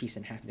seeking peace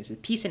and happiness.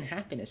 Peace and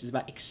happiness is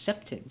about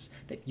acceptance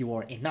that you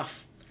are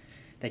enough,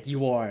 that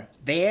you are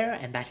there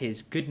and that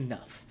is good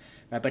enough.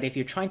 Right? But if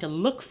you're trying to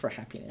look for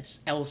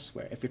happiness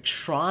elsewhere, if you're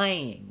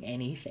trying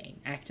anything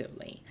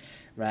actively,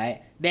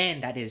 right,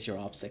 then that is your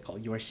obstacle.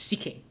 You are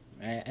seeking,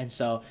 right? And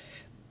so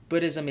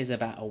Buddhism is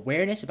about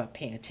awareness, about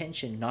paying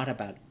attention, not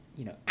about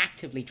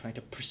actively trying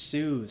to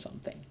pursue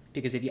something.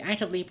 Because if you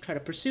actively try to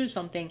pursue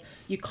something,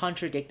 you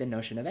contradict the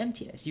notion of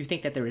emptiness. You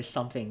think that there is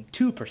something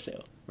to pursue,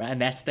 right? And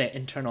that's the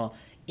internal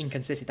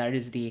inconsistency. That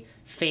is the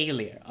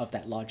failure of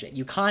that logic.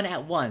 You can't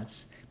at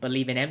once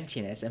believe in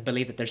emptiness and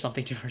believe that there's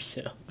something to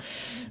pursue,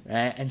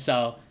 right? And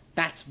so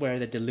that's where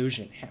the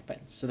delusion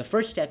happens. So the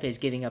first step is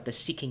giving up the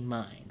seeking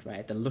mind,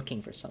 right? The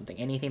looking for something,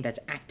 anything that's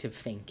active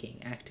thinking,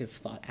 active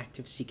thought,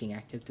 active seeking,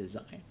 active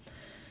desire.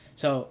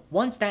 So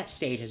once that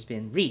stage has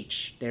been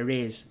reached, there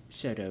is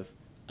sort of,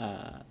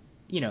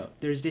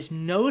 there's this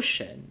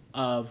notion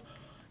of,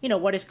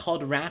 what is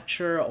called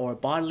rapture or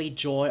bodily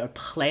joy or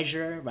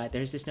pleasure, right?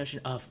 There's this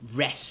notion of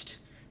rest,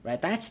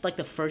 right? That's like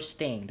the first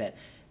thing that,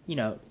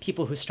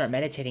 people who start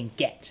meditating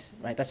get,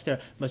 right? That's their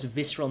most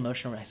visceral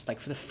emotional rest. Like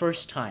for the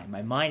first time,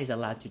 my mind is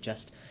allowed to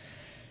just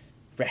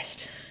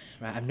rest,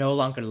 right? I'm no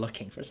longer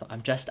looking for something.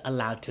 I'm just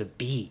allowed to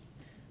be,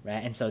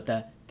 right? And so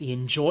the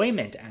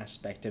enjoyment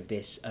aspect of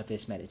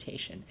this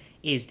meditation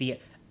is the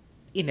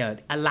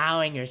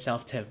allowing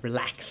yourself to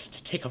relax,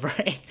 to take a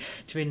break,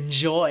 to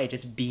enjoy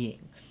just being,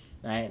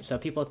 right? So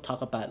people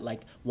talk about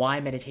like why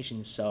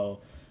meditation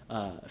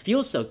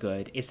feels so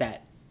good is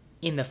that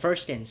in the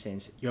first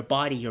instance, your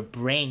body, your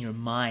brain, your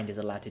mind is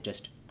allowed to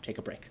just take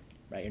a break,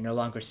 right? You're no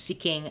longer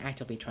seeking,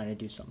 actively trying to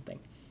do something.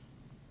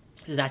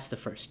 So that's the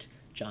first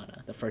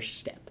jhana, the first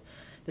step.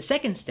 The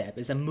second step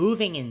is a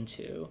moving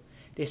into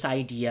this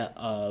idea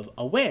of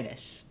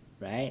awareness,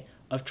 right?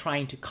 Of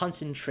trying to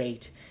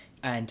concentrate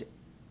and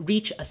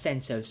reach a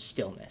sense of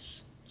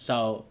stillness.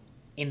 So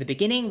in the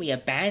beginning, we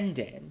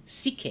abandon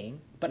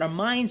seeking, but our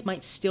minds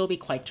might still be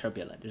quite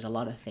turbulent. There's a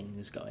lot of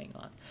things going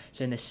on.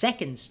 So in the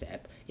second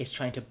step, it's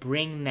trying to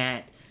bring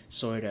that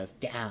sort of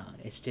down.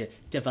 It's to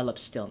develop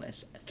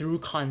stillness through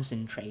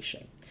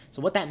concentration.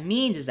 So what that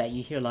means is that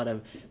you hear a lot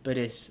of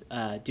Buddhists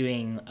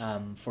doing,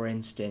 for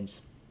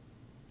instance,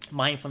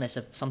 mindfulness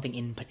of something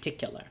in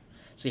particular.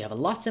 So you have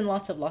lots and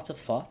lots of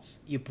thoughts.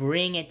 You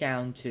bring it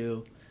down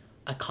to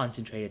a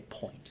concentrated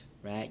point,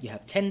 right? You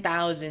have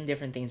 10,000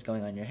 different things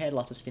going on in your head,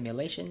 lots of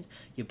stimulations.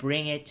 You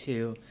bring it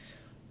to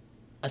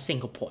a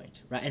single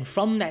point, right? And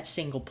from that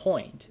single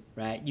point,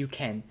 right, you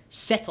can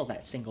settle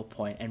that single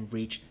point and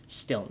reach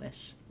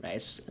stillness,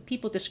 right?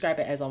 People describe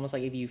it as almost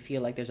like if you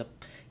feel like there's a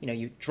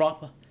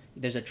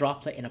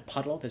droplet in a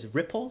puddle, there's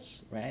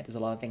ripples, right? There's a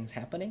lot of things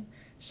happening.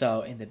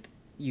 So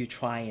you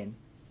try and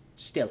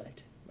still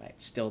it, right?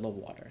 Still the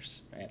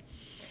waters, right?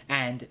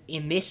 And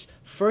in this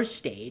first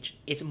stage,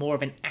 it's more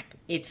of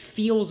it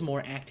feels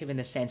more active in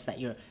the sense that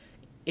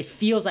it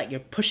feels like you're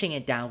pushing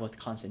it down with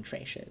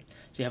concentration.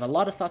 So you have a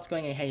lot of thoughts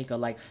going in your head. You go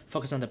like,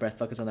 focus on the breath,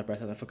 focus on the breath,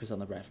 and then focus on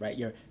the breath, right?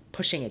 You're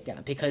pushing it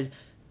down because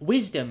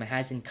wisdom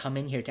hasn't come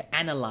in here to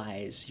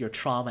analyze your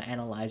trauma,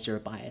 analyze your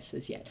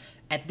biases yet.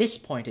 At this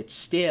point, it's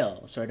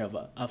still sort of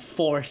a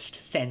forced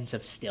sense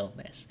of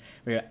stillness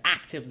where you're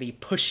actively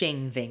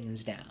pushing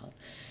things down,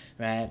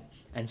 right?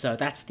 And so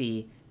that's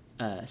the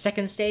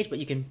second stage, but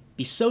you can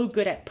be so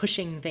good at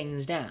pushing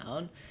things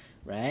down,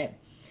 right?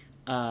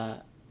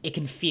 It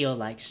can feel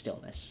like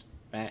stillness,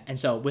 right? And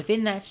so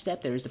within that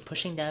step, there is the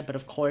pushing down, but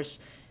of course,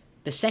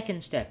 the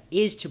second step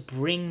is to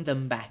bring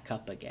them back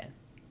up again,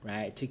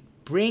 right? To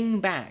bring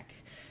back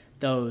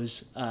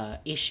those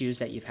issues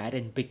that you've had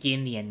and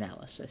begin the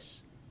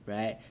analysis,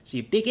 right? So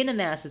you begin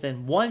analysis,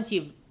 and once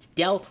you've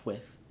dealt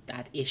with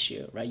that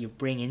issue, right, you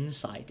bring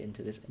insight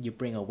into this, you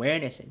bring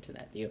awareness into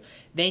that view,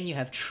 then you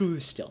have true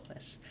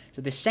stillness.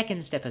 So the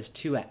second step has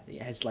two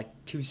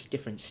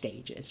different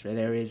stages, right?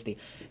 There is the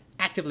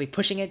actively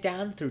pushing it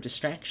down through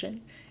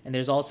distraction, and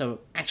there's also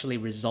actually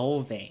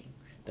resolving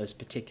those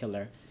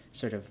particular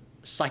sort of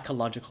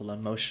psychological,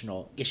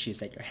 emotional issues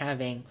that you're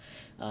having.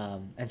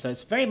 And so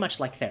it's very much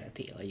like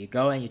therapy. Like you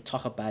go and you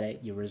talk about it,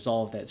 you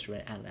resolve it through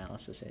an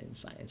analysis and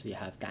insight, and so you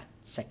have that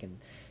second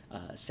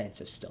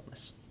sense of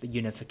stillness, the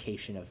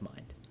unification of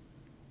mind.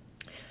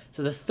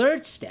 So the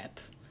third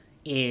step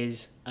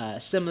is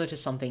similar to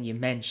something you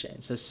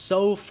mentioned.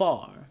 So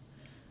far,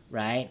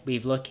 right,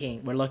 we're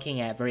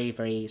looking at very,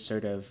 very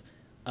sort of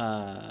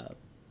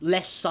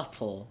less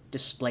subtle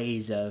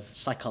displays of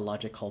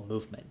psychological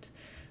movement,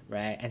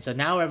 right? And so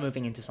now we're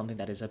moving into something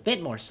that is a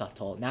bit more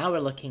subtle. Now we're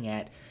looking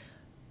at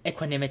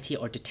equanimity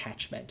or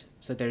detachment.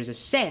 So there's a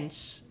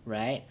sense,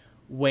 right,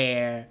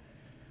 where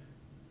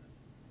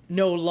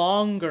no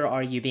longer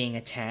are you being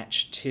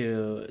attached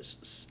to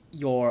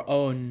your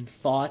own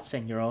thoughts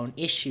and your own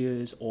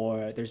issues,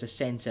 or there's a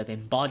sense of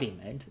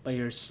embodiment, but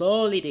you're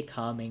slowly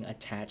becoming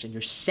attached and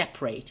you're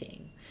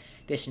separating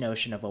this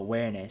notion of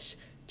awareness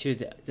to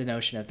the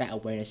notion of that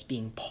awareness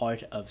being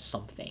part of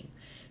something.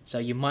 So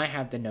you might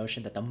have the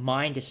notion that the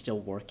mind is still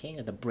working,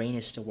 or the brain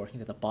is still working,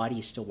 that the body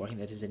is still working,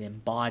 that is an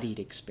embodied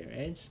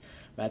experience,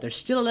 right? There's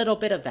still a little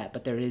bit of that,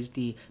 but there is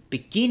the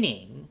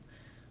beginning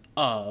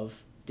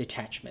of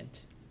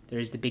detachment. There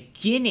is the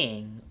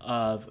beginning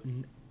of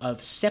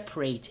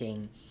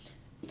separating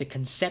the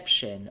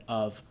conception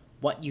of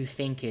what you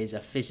think is a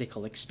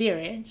physical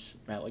experience,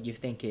 right? What you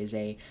think is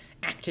a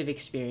active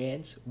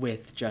experience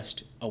with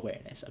just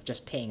awareness, of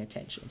just paying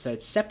attention. So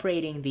it's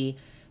separating the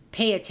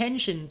pay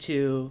attention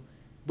to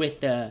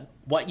with the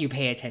what you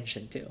pay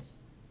attention to,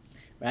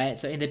 right?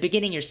 So in the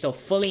beginning, you're still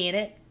fully in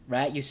it,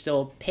 right? You're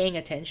still paying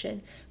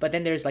attention, but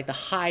then there's like the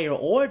higher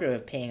order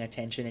of paying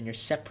attention, and you're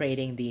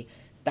separating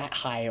that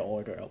higher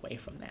order away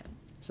from that.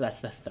 So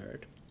that's the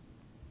third.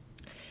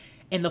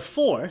 And the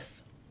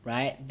fourth,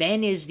 right,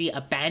 then is the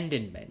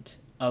abandonment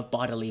of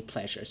bodily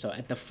pleasure. So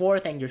at the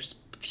fourth, and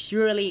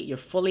you're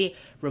fully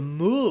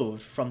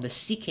removed from the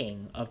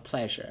seeking of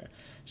pleasure.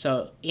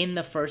 So in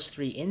the first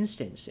three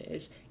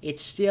instances,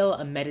 it's still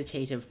a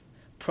meditative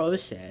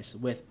process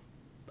with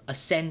a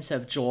sense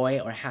of joy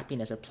or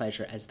happiness or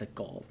pleasure as the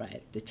goal,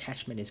 right?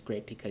 Detachment is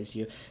great because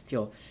you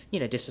feel,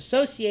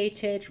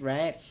 disassociated,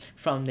 right,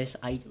 from this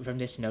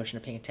notion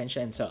of paying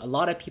attention. And so a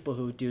lot of people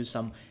who do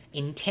some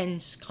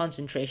intense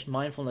concentration,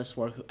 mindfulness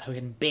work, who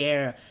can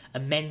bear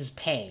immense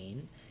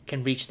pain,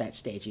 can reach that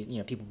stage.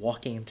 People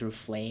walking through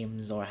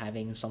flames or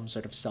having some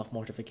sort of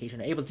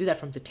self-mortification are able to do that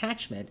from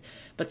detachment,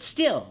 but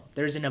still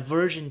there's an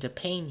aversion to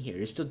pain here.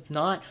 You're still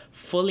not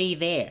fully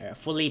there,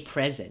 fully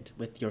present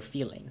with your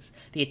feelings.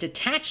 The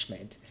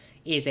detachment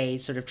is a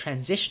sort of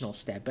transitional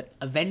step, but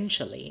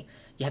eventually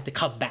you have to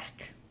come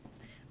back,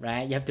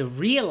 right? You have to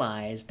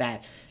realize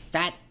that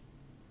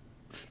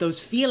those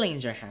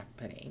feelings are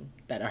happening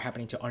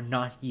to are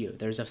not you.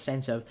 There's a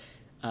sense of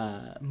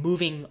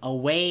moving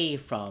away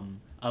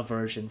from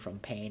aversion from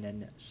pain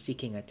and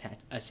seeking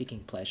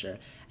pleasure,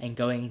 and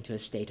going into a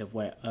state of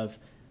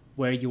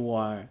where you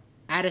are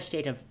at a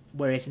state of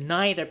where it's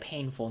neither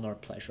painful nor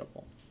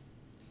pleasurable,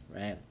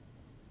 right?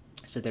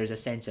 So there's a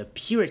sense of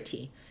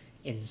purity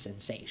in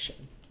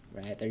sensation,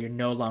 right? That you're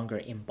no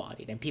longer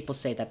embodied. And people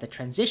say that the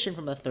transition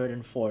from the third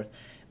and fourth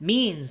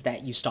means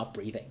that you stop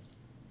breathing,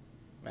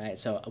 right?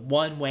 So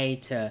one way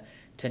to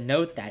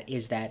note that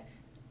is that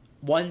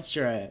once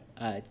you're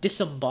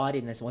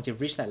disembodiedness, once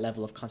you've reached that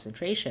level of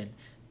concentration,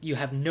 you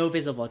have no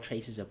visible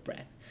traces of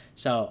breath.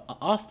 So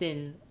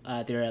often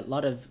there are a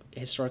lot of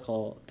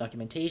historical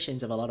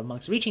documentations of a lot of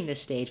monks reaching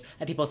this stage,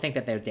 and people think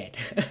that they're dead,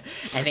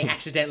 and they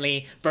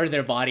accidentally burn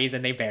their bodies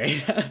and they bury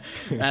them,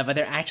 but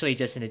they're actually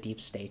just in a deep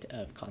state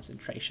of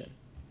concentration.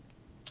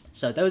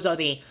 So those are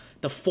the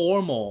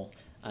formal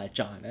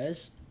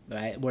jhanas,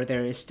 right, where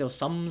there is still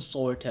some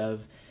sort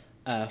of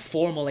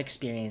formal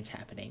experience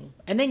happening.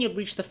 And then you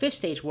reach the fifth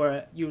stage,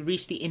 where you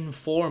reach the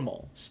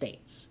informal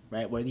states,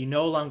 right, where you're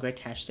no longer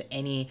attached to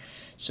any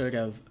sort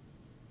of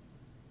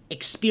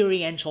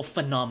experiential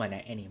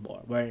phenomena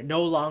anymore, where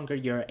no longer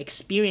you're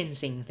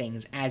experiencing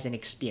things as an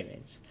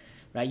experience,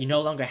 right? You no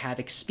longer have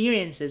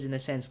experiences in the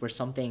sense where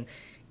something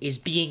is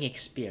being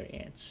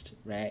experienced,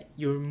 right?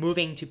 You're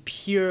moving to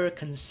pure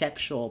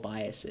conceptual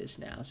biases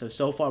now.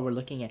 So far we've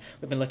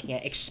been looking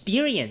at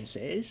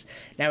experiences.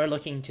 Now we're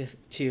looking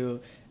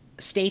to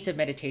states of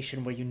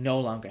meditation where you no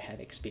longer have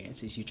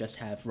experiences, you just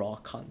have raw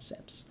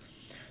concepts.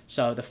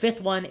 So the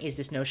fifth one is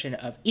this notion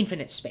of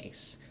infinite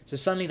space. So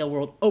suddenly the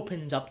world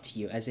opens up to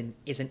you as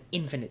is an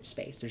infinite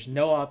space. There's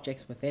no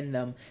objects within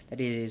them.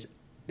 There's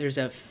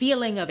a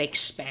feeling of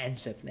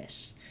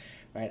expansiveness,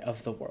 right,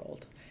 of the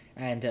world.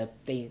 And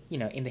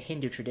in the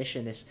Hindu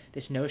tradition,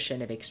 this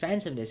notion of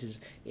expansiveness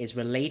is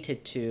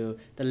related to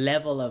the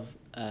level of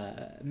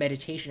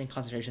meditation and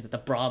concentration that the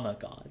Brahma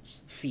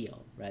gods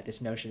feel, right?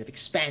 This notion of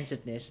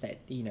expansiveness, that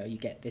you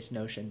get this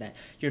notion that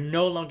you're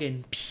no longer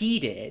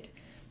impeded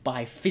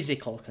by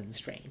physical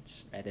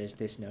constraints, right? There's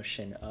this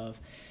notion of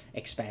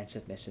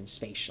expansiveness and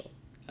spatial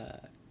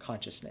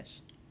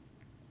consciousness.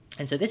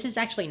 And so this is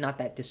actually not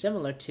that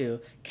dissimilar to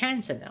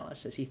Kant's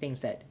analysis. He thinks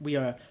that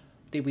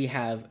we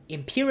have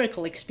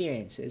empirical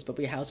experiences, but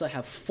we also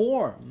have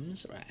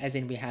forms, right? As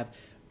in we have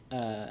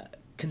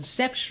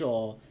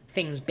conceptual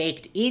things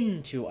baked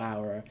into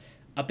our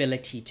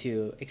ability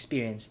to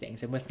experience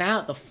things. And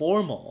without the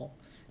formal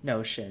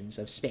notions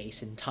of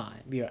space and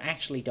time, we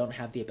actually don't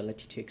have the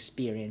ability to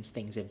experience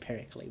things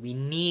empirically. We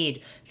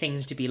need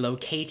things to be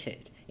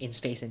located in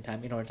space and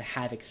time in order to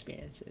have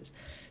experiences.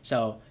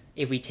 So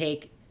if we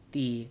take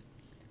the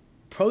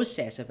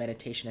process of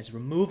meditation as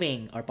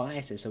removing our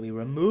biases, so we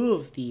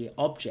remove the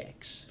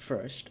objects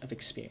first of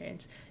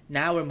experience,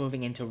 now we're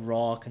moving into the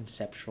raw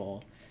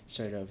conceptual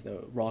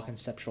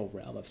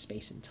realm of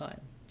space and time.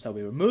 So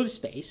we remove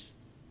space.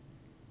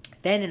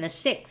 Then in the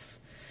sixth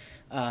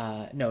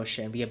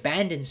notion, we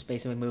abandon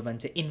space and we move on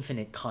to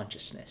infinite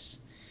consciousness.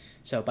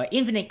 So by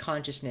infinite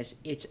consciousness,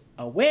 it's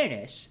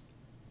awareness,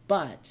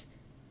 but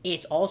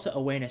it's also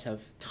awareness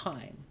of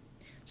time.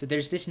 So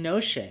there's this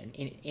notion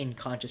in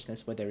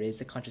consciousness where there is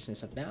the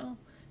consciousness of now,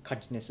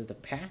 consciousness of the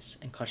past,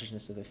 and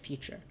consciousness of the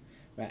future,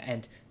 right?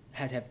 And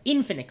have to have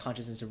infinite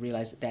consciousness to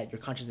realize that your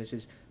consciousness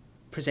is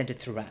presented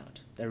throughout.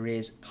 There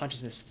is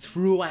consciousness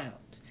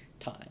throughout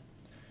time,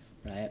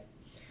 right?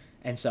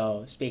 And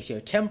so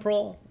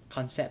spatiotemporal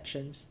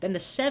conceptions. Then the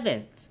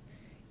seventh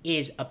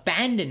is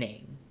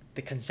abandoning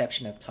the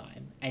conception of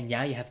time, and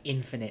now you have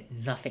infinite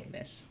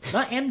nothingness.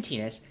 Not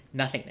emptiness,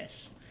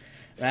 nothingness.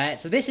 Right?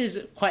 So this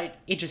is quite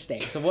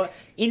interesting. So what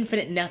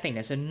infinite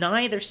nothingness? So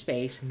neither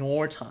space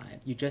nor time.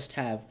 You just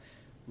have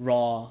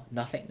raw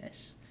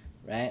nothingness,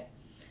 right?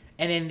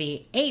 And in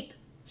the eighth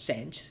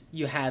sense,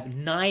 you have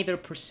neither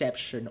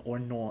perception or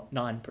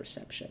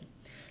non-perception.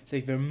 So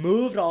if you've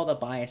removed all the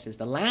biases,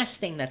 the last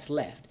thing that's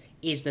left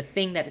is the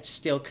thing that it's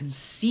still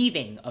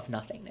conceiving of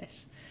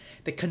nothingness.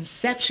 The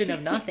conception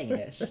of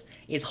nothingness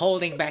is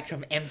holding back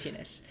from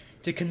emptiness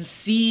to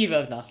conceive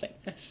of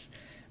nothingness,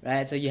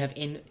 right? So you have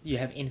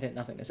infinite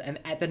nothingness. And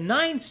at the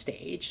ninth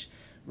stage,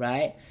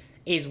 right,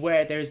 is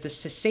where there's the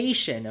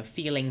cessation of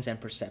feelings and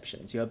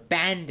perceptions. You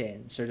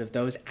abandon sort of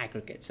those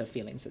aggregates of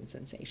feelings and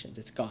sensations.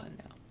 It's gone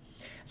now.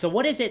 So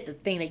what is it, the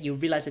thing that you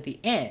realize at the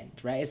end,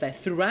 right, is that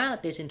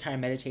throughout this entire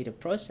meditative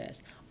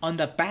process, on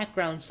the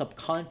background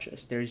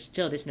subconscious, there is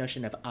still this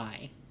notion of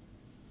I,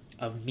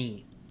 of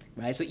me,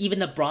 right? So even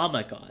the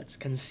Brahma gods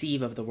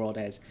conceive of the world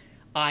as,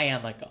 I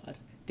am a god.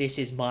 This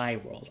is my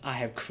world. I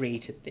have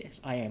created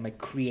this. I am a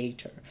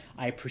creator.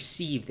 I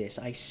perceive this.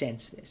 I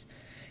sense this.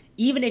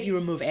 Even if you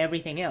remove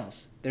everything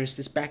else, there's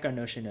this background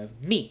notion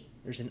of me.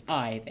 There's an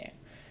I there,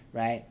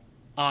 right?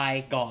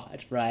 I,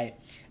 God, right?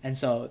 And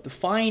so the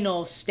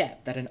final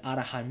step that an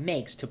arahant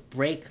makes to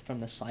break from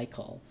the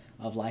cycle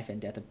of life and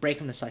death, to break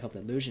from the cycle of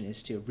delusion,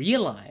 is to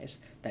realize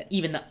that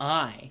even the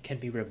I can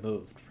be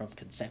removed from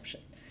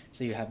conception.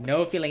 So you have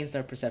no feelings,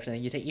 no perception,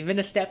 and you take even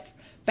a step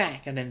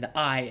back, and then the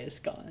I is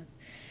gone,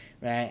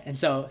 right? And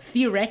so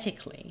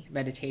theoretically,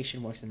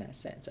 meditation works in that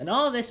sense. And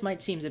all of this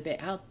might seem a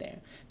bit out there,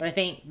 but I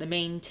think the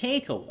main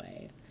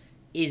takeaway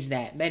is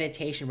that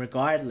meditation,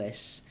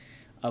 regardless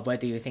of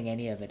whether you think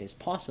any of it is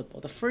possible,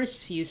 the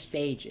first few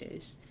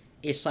stages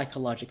is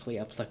psychologically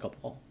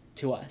applicable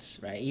to us,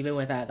 right? Even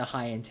without the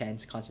high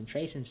intense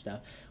concentration stuff,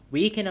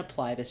 we can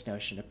apply this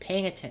notion of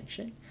paying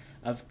attention,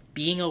 of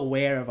being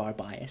aware of our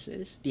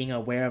biases, being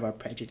aware of our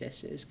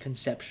prejudices,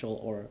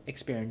 conceptual or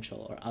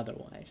experiential or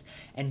otherwise,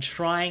 and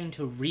trying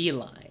to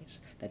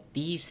realize that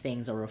these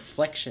things are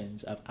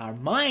reflections of our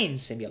mind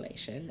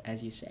simulation,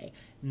 as you say,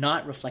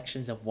 not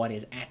reflections of what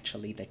is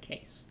actually the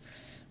case.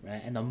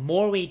 Right? And the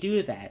more we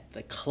do that,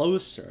 the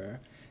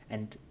closer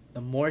and the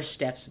more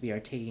steps we are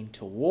taking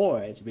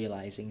towards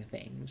realizing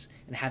things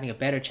and having a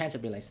better chance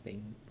of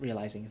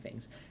realizing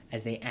things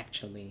as they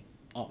actually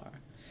are.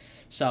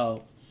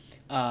 So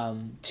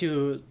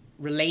to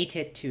relate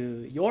it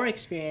to your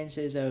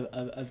experiences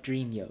of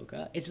dream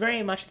yoga, it's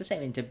very much the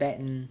same. In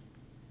Tibetan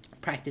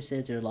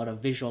practices, there are a lot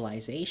of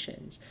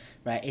visualizations,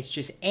 right? It's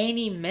just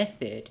any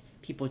method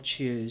people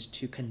choose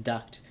to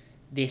conduct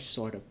this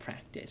sort of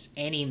practice,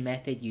 any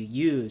method you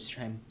use to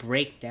try and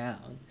break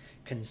down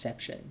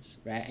conceptions,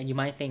 right? And you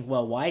might think,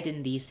 well, why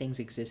didn't these things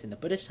exist in the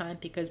Buddhist time?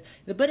 Because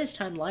in the Buddhist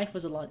time, life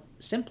was a lot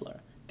simpler.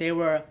 There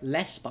were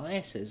less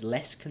biases,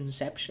 less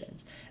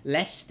conceptions,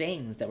 less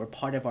things that were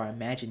part of our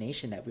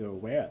imagination that we were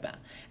aware about.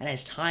 And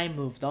as time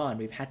moved on,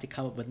 we've had to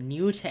come up with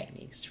new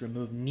techniques to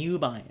remove new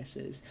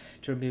biases,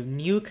 to remove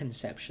new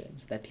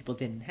conceptions that people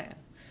didn't have.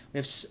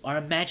 Our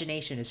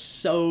imagination is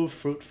so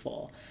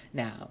fruitful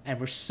now, and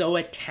we're so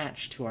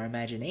attached to our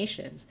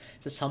imaginations.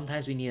 So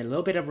sometimes we need a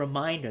little bit of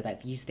reminder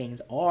that these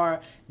things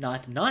are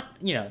not,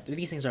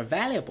 these things are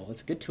valuable.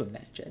 It's good to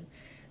imagine.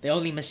 The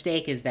only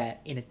mistake is that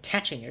in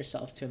attaching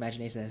yourself to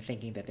imagination and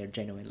thinking that they're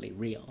genuinely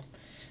real.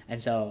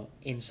 And so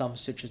in some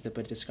sutras, the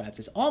Buddha describes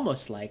it's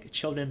almost like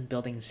children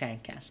building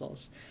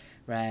sandcastles,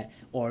 right?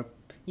 Or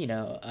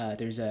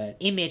there's an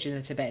image in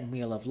the Tibetan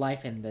Wheel of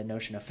Life in the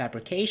notion of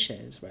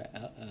fabrications where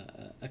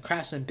a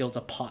craftsman builds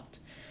a pot,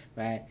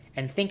 right?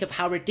 And think of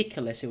how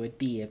ridiculous it would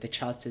be if the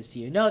child says to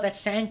you, no, that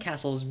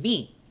sandcastle's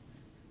me,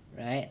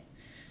 right?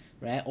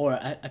 Or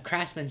a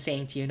craftsman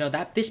saying to you, no,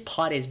 this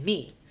pot is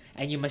me,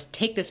 and you must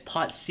take this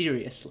pot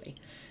seriously.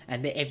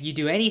 And if you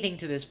do anything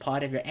to this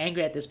pot, if you're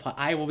angry at this pot,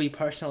 I will be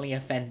personally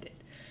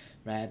offended,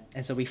 right?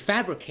 And so we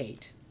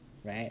fabricate,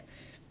 right?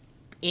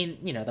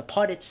 The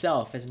pot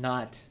itself is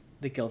not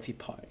the guilty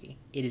party.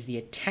 It is the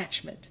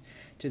attachment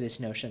to this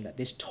notion that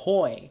this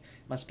toy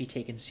must be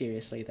taken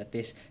seriously, that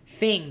this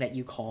thing that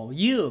you call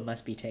you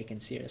must be taken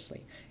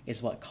seriously,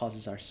 is what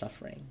causes our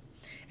suffering.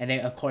 And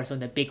then, of course, when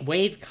the big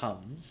wave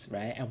comes,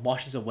 right, and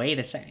washes away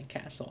the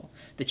sandcastle,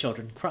 the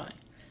children cry.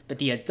 But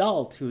the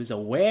adult who is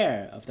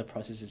aware of the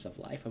processes of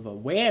life,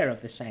 aware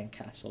of the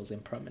sandcastle's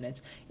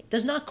impermanence,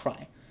 does not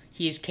cry.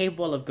 He is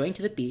capable of going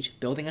to the beach,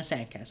 building a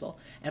sandcastle,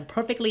 and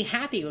perfectly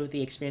happy with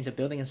the experience of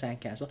building a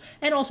sandcastle,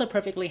 and also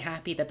perfectly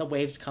happy that the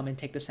waves come and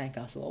take the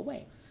sandcastle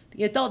away.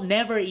 The adult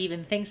never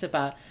even thinks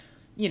about,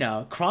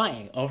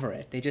 crying over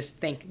it. They just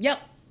think, yep,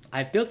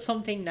 I've built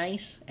something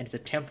nice, and it's a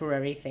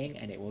temporary thing,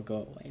 and it will go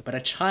away. But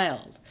a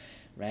child,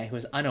 right, who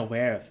is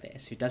unaware of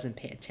this, who doesn't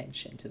pay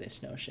attention to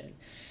this notion,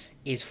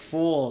 is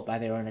fooled by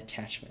their own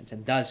attachments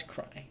and does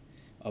cry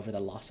over the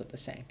loss of the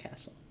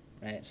sandcastle,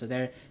 right?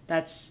 So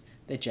that's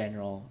the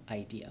general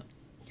idea.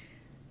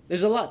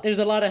 There's a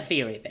lot of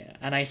theory there,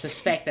 and I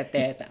suspect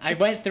that I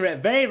went through it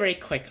very, very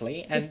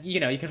quickly, and you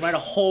can write a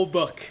whole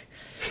book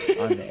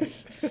on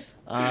this.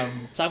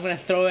 So I'm going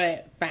to throw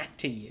it back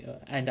to you,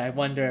 and I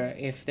wonder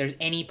if there's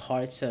any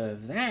parts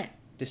of that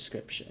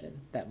description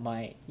that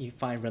you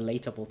find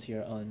relatable to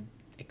your own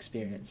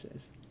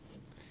experiences.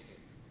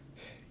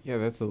 Yeah,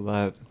 that's a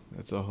lot.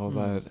 That's a whole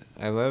lot.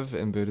 I love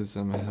in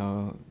Buddhism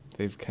how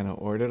they've kind of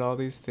ordered all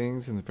these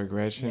things and the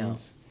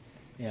progressions.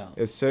 Yeah.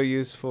 It's so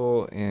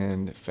useful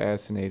and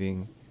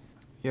fascinating.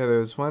 Yeah, there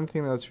was one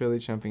thing that was really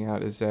jumping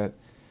out is that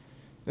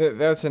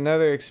That's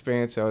another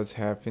experience that was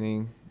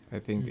happening. I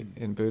think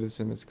in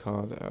Buddhism it's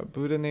called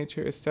Buddha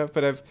nature or stuff.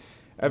 But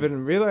I've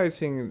been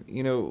realizing,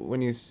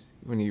 when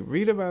you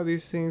read about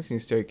these things and you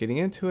start getting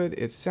into it,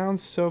 it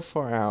sounds so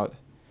far out.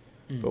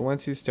 But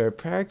once you start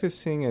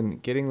practicing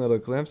and getting little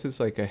glimpses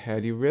like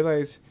ahead, you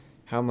realize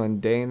how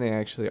mundane they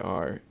actually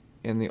are.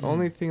 And the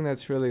only thing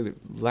that's really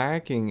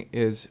lacking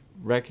is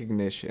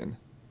recognition,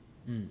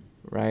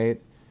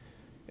 right?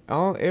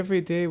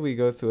 Every day we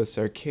go through a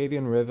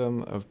circadian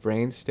rhythm of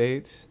brain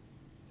states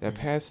that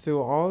pass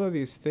through all of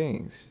these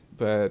things.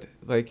 But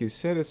like you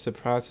said, it's a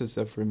process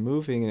of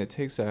removing, and it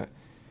takes a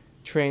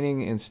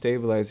training and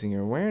stabilizing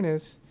your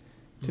awareness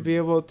to be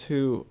able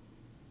to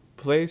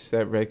place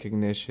that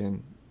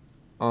recognition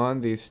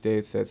on these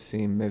states that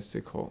seem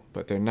mystical,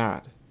 but they're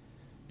not.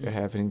 They're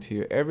happening to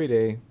you every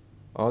day,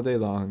 all day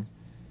long.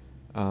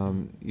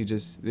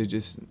 They're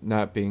just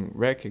not being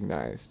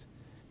recognized.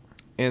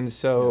 And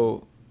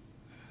so,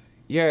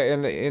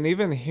 and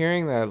even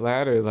hearing that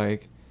latter,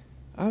 like,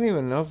 I don't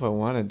even know if I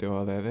want to do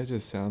all that. That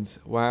just sounds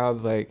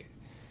wild. Like,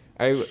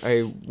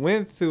 I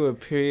went through a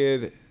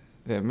period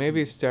that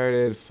maybe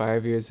started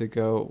 5 years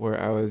ago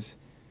where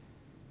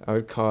I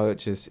would call it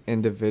just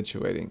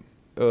individuating.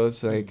 It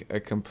was like a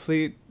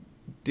complete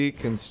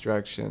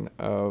deconstruction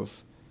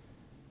of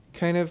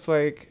kind of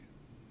like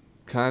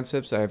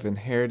concepts I've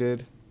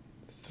inherited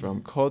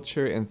from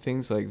culture and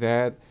things like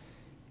that.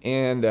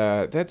 And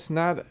that's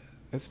not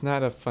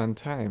a fun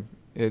time.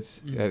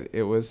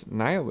 It was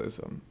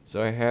nihilism.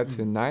 So I had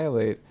to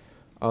annihilate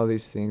all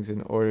these things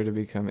in order to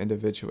become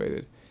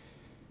individuated.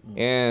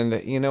 And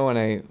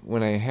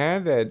when I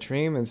had that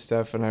dream and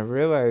stuff, and I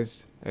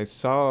realized I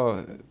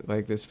saw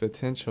like this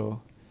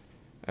potential,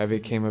 I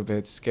became a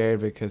bit scared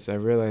because I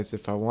realized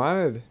if I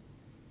wanted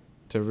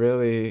to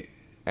really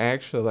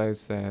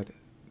actualize that,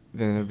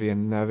 then it'd be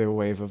another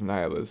wave of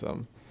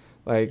nihilism.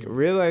 Like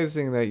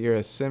realizing that you're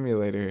a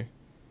simulator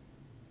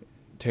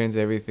turns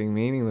everything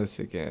meaningless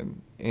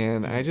again.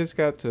 And I just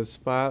got to a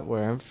spot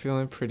where I'm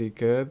feeling pretty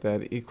good,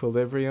 that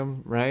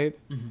equilibrium, right?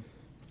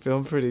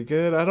 Feeling pretty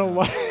good. I don't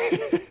want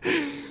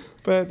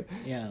but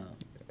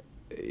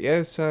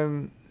yes,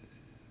 I'm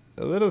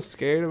a little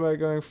scared about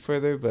going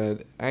further,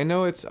 but I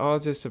know it's all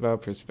just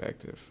about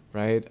perspective,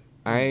 right?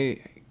 I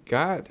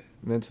got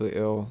mentally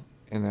ill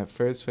in that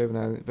first wave,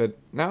 but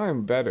now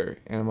I'm better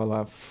and I'm a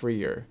lot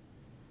freer,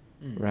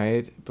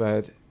 right?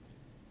 But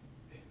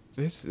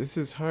this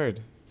is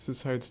hard. This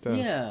is hard stuff.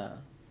 Yeah.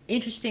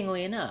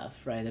 Interestingly enough,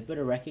 right, the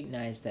Buddha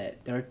recognized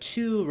that there are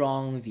two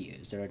wrong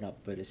views. There are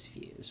not Buddhist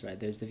views, right?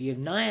 There's the view of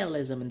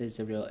nihilism and there's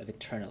the view of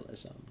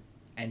eternalism.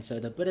 And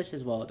so the Buddha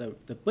says, well,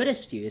 the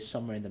Buddhist view is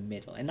somewhere in the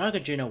middle. And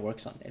Nagarjuna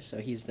works on this. So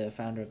he's the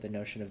founder of the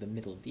notion of the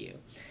middle view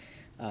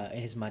in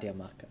his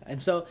Madhyamaka.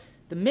 And so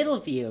the middle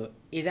view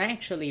is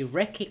actually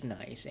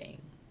recognizing,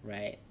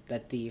 right,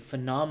 that the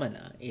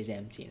phenomena is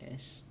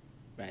emptiness,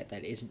 right,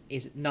 that is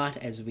not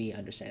as we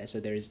understand it. So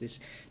there's this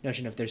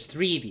notion of there's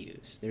three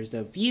views. There's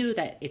the view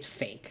that it's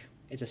fake,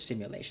 it's a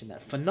simulation,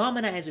 that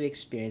phenomena as we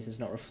experience does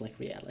not reflect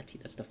reality.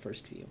 That's the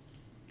first view.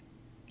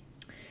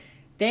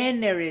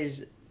 Then there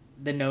is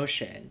the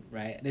notion,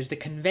 right, there's the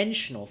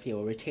conventional view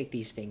where we take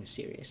these things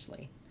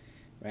seriously,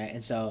 right?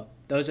 And so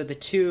those are the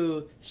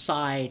two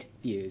side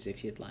views,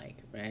 if you'd like,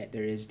 right?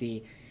 There is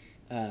the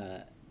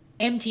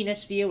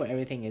emptiness view where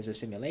everything is a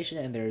simulation,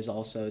 and there is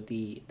also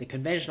the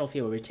conventional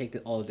view where we take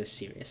all of this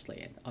seriously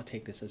and I'll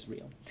take this as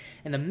real.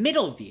 And the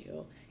middle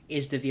view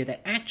is the view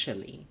that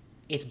actually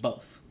it's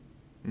both.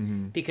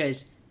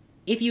 Because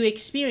if you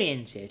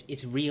experience it,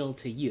 it's real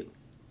to you,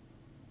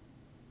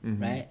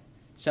 right?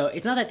 So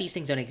it's not that these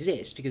things don't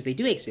exist, because they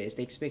do exist.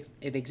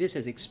 It exists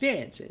as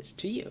experiences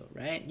to you,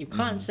 right? You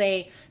can't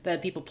say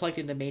that people plugged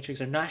into the Matrix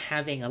are not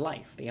having a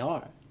life. They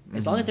are.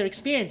 As long as they're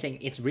experiencing,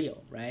 it's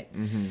real, right?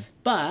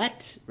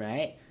 But,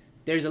 right,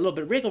 there's a little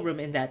bit of wiggle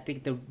room in that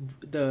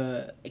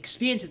the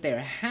experiences they're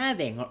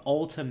having are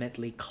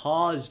ultimately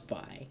caused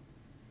by,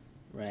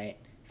 right,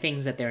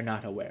 things that they're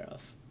not aware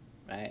of,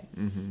 right?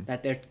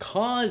 That they're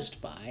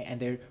caused by, and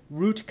their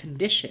root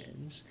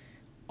conditions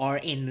are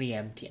in the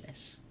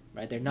emptiness.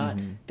 Right, they're not.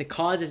 The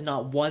cause is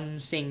not one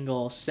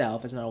single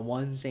self. It's not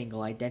one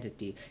single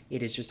identity.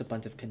 It is just a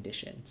bunch of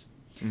conditions.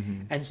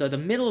 And so the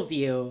middle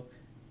view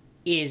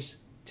is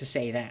to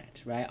say that,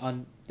 right?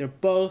 They're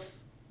both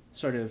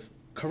sort of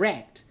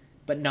correct,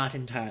 but not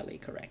entirely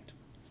correct.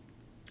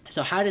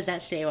 So how does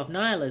that say of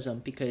nihilism?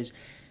 Because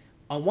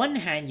on one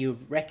hand, you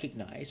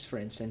recognize, for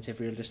instance, if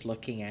you're just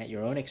looking at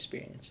your own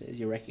experiences,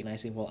 you're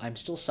recognizing, well, I'm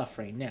still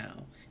suffering now,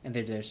 and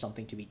there's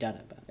something to be done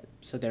about it.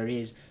 So there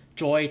is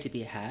joy to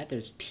be had,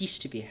 there's peace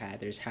to be had,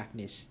 there's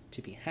happiness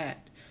to be had,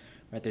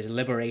 right? There's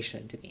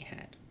liberation to be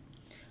had.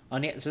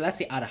 So that's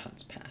the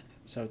Arahant's path.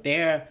 So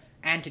their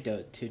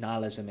antidote to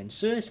nihilism and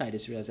suicide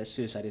is to realize that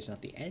suicide is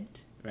not the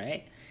end,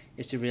 right?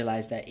 Is to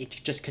realize that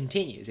it just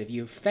continues. If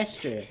you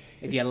fester,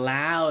 if you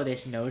allow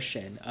this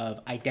notion of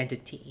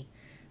identity,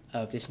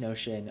 of this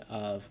notion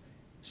of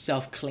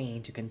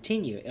self-clinging to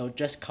continue, it'll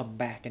just come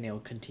back and it'll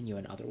continue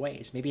in other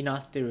ways. Maybe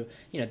not through,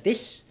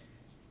 this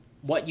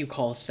what you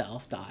call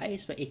self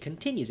dies, but it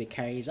continues, it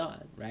carries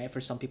on, right?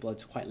 For some people,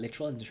 it's quite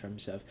literal in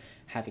terms of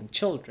having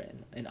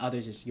children, and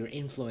others is your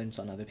influence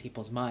on other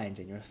people's minds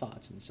and your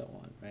thoughts and so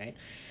on, right?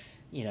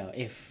 You know,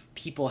 if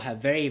people have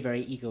very,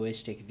 very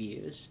egoistic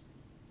views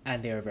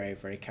and they're very,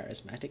 very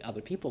charismatic,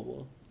 other people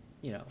will,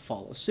 you know,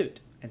 follow suit.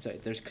 And so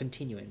there's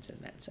continuance in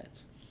that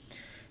sense.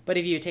 But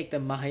if you take the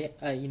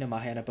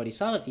Mahayana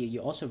Bodhisattva view, you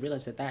also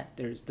realize that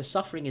there's the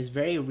suffering is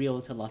very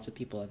real to lots of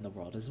people in the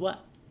world as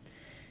well.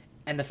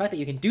 And the fact that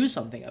you can do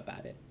something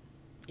about it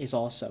is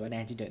also an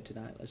antidote to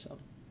nihilism.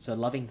 So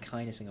loving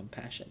kindness and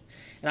compassion.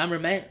 And I'm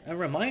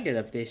reminded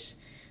of this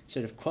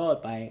sort of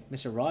quote by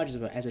Mr. Rogers,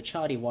 where as a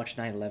child he watched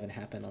 9/11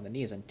 happen on the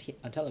news on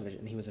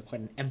television. He was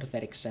quite an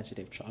empathetic,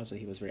 sensitive child, so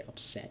he was very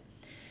upset.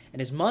 And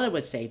his mother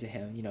would say to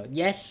him, you know,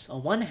 yes,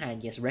 on one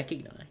hand, yes,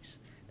 recognize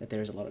that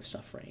there is a lot of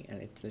suffering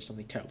and there's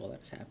something terrible that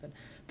has happened,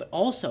 but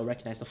also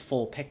recognize the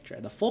full picture.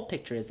 The full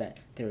picture is that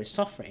there is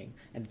suffering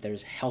and that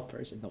there's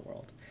helpers in the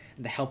world.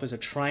 And the helpers are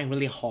trying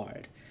really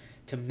hard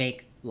to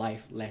make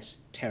life less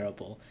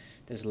terrible.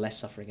 There's less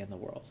suffering in the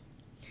world.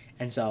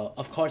 And so,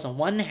 of course, on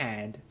one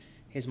hand,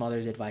 his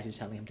mother's advice is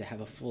telling him to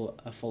have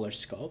a fuller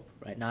scope,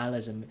 right?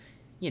 Nihilism,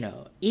 you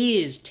know,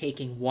 is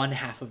taking one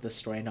half of the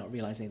story and not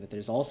realizing that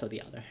there's also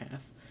the other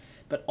half.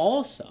 But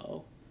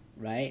also,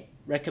 right,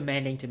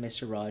 recommending to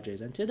Mr.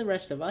 Rogers and to the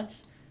rest of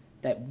us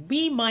that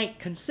we might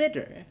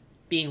consider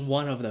being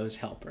one of those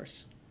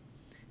helpers.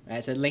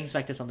 Right? So it links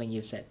back to something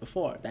you've said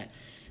before, that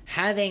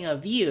having a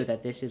view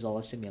that this is all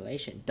a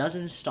simulation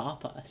doesn't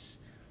stop us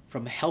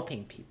from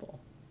helping people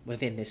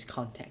within this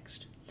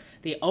context.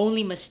 The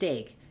only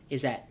mistake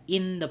is that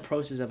in the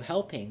process of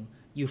helping,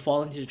 you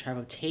fall into the trap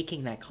of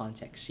taking that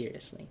context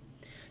seriously.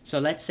 So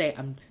let's say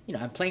I'm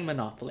playing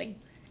Monopoly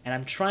and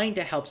I'm trying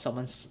to help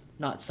someone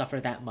not suffer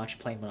that much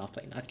playing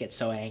Monopoly, not get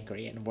so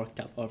angry and worked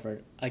up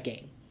over a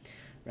game,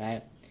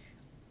 right?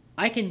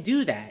 I can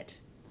do that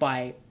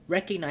by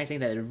recognizing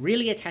that they're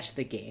really attached to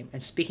the game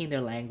and speaking their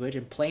language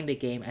and playing the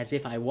game as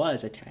if I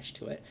was attached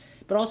to it,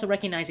 but also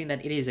recognizing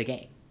that it is a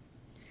game,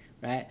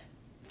 right?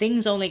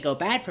 Things only go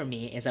bad for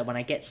me is that when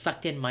I get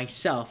sucked in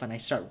myself and I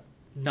start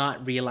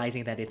not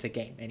realizing that it's a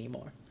game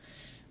anymore,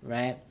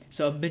 right?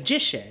 So a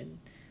magician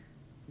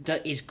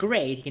is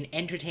great. He can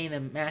entertain the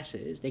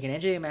masses. They can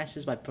entertain the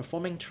masses by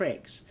performing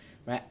tricks,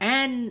 right?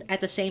 And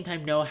at the same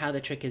time know how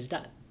the trick is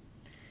done.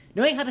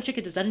 Knowing how the trick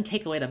is done doesn't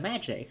take away the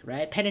magic,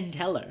 right? Penn and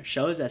Teller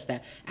shows us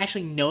that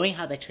actually knowing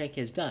how the trick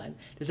is done,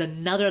 there's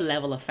another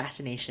level of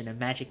fascination and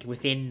magic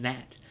within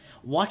that.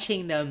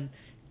 Watching them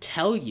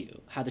tell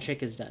you how the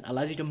trick is done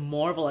allows you to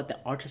marvel at the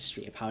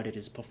artistry of how it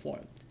is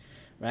performed,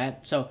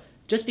 right? So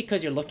just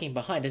because you're looking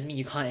behind doesn't mean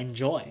you can't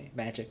enjoy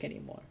magic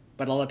anymore.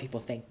 But a lot of people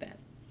think that.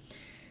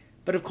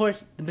 But of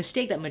course, the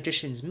mistake that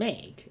magicians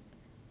make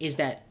is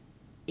that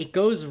it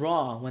goes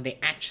wrong when they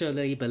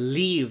actually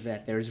believe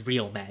that there's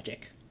real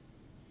magic.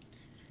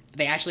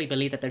 They actually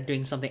believe that they're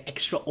doing something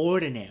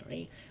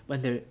extraordinary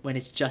when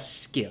it's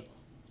just skill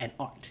and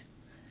art.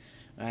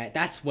 Right?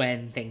 That's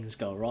when things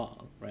go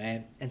wrong,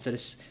 right? And so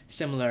this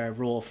similar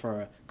rule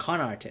for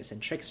con artists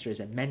and tricksters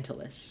and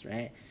mentalists,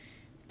 right?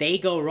 They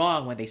go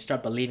wrong when they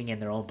start believing in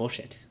their own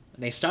bullshit.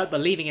 When they start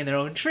believing in their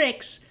own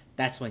tricks,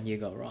 that's when you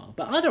go wrong.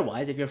 But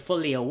otherwise, if you're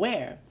fully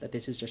aware that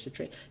this is just a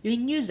trick, you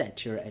can use that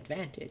to your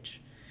advantage,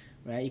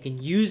 right? You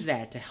can use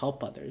that to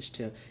help others,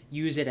 to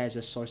use it as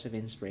a source of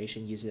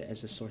inspiration, use it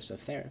as a source of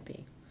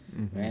therapy,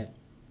 right?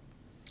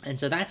 And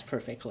so that's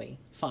perfectly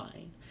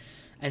fine.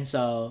 And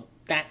so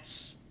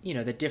that's, you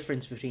know, the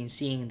difference between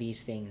seeing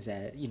these things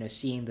as, you know,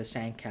 seeing the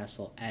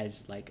sandcastle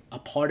as like a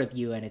part of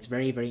you and it's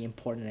very, very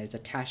important and it's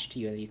attached to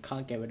you and you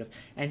can't get rid of,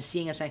 and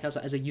seeing a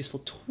sandcastle as a useful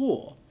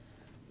tool,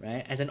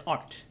 right? As an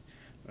art,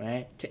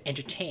 right? To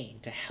entertain,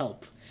 to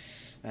help,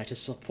 to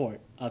support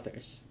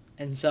others.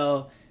 And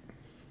so,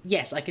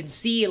 yes, I can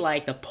see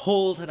like the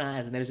pull to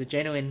eyes, and there's a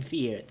genuine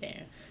fear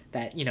there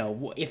that, you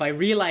know, if I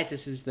realize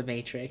this is the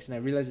Matrix and I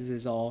realize this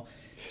is all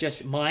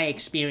just my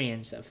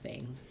experience of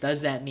things,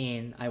 does that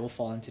mean I will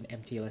fall into an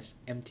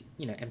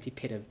empty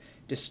pit of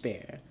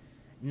despair?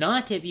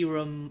 Not if you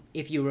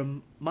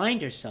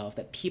remind yourself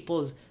that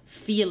people's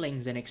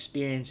feelings and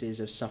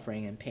experiences of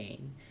suffering and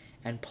pain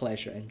and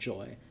pleasure and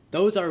joy,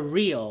 those are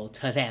real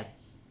to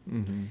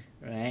them,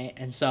 right?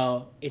 And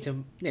so it's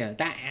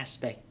that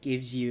aspect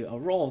gives you a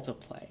role to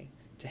play,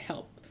 to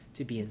help,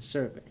 to be in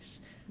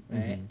service,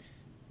 right?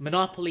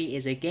 Monopoly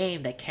is a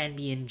game that can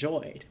be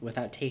enjoyed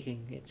without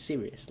taking it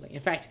seriously. In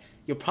fact,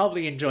 you'll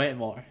probably enjoy it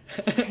more.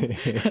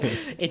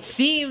 It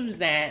seems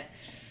that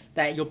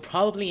you'll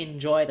probably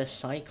enjoy the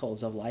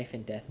cycles of life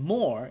and death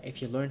more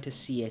if you learn to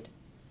see it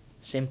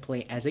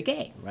simply as a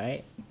game,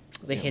 right?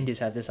 The Hindus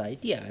have this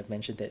idea, I've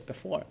mentioned it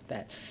before,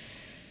 that,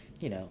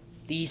 you know,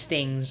 these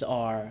things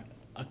are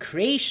a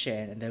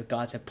creation and the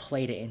gods have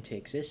played it into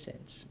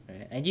existence,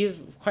 right? And you've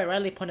quite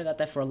rightly pointed out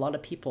that for a lot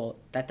of people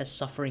that the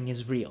suffering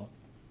is real.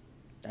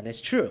 That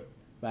is true,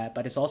 right?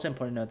 But it's also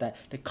important to note that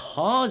the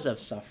cause of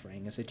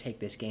suffering is to take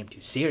this game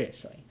too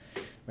seriously,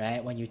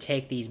 right? When you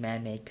take these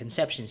man-made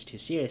conceptions too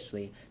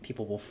seriously,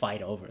 people will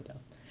fight over them,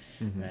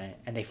 right?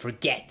 And they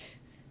forget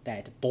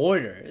that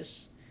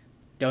borders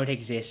don't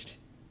exist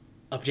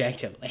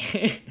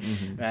objectively,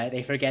 right?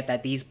 They forget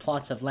that these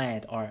plots of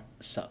land are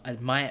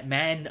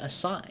man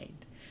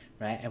assigned,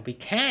 right? And we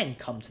can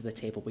come to the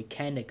table, we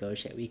can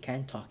negotiate, we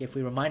can talk if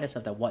we remind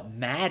ourselves that what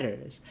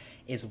matters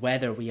is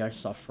whether we are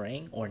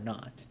suffering or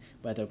not,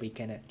 whether we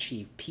can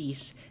achieve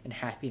peace and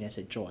happiness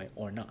and joy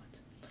or not.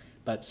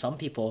 But some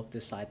people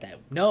decide that,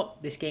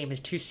 nope, this game is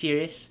too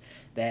serious,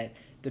 that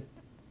the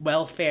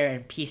welfare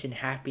and peace and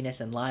happiness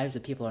and lives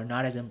of people are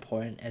not as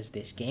important as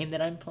this game that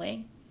I'm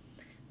playing,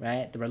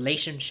 right? The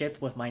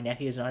relationship with my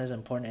nephew is not as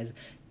important as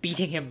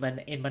beating him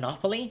in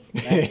Monopoly.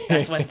 Right?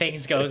 That's when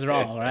things goes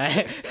wrong,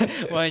 right?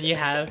 When you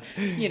have,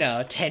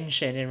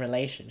 tension in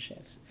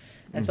relationships.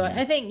 And so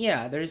I think,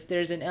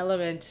 there's an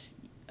element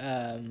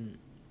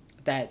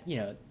that,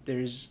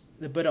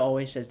 the Buddha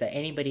always says that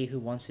anybody who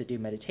wants to do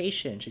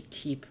meditation should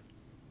keep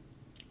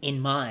in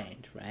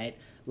mind, right?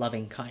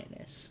 Loving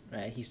kindness,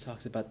 right? He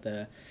talks about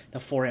the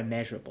four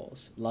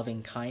immeasurables: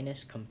 loving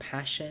kindness,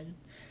 compassion,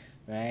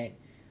 right?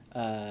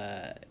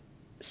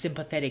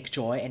 Sympathetic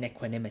joy, and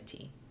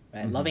equanimity,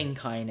 right? Loving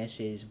kindness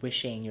is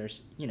wishing your,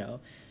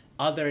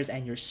 others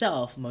and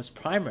yourself, most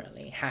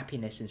primarily,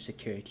 happiness and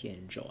security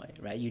and joy,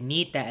 right? You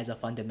need that as a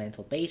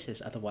fundamental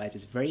basis. Otherwise,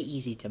 it's very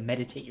easy to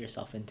meditate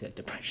yourself into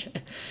depression.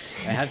 Right?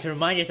 You have to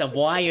remind yourself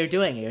why you're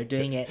doing it. You're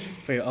doing it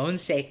for your own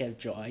sake of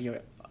joy,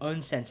 your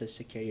own sense of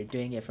security. You're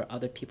doing it for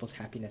other people's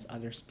happiness,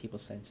 other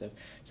people's sense of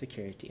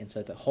security. And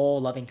so the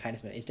whole loving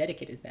kindness is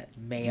dedicated to that.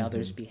 May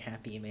others be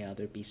happy, may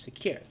others be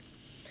secure.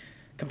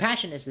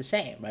 Compassion is the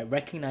same, right?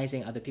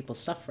 Recognizing other people's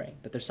suffering,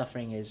 that their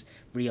suffering is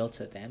real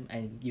to them,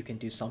 and you can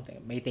do something.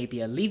 May they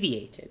be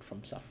alleviated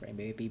from suffering.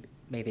 May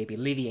they be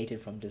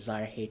alleviated from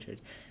desire,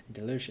 hatred, and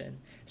delusion.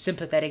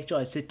 Sympathetic joy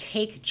is to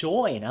take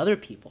joy in other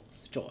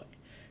people's joy,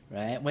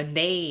 right? When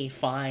they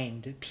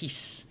find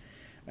peace,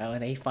 right?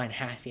 When they find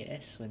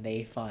happiness, when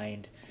they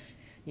find,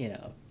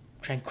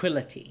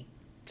 tranquility,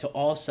 to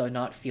also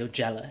not feel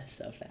jealous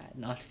of that,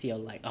 not feel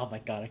like, oh my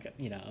God,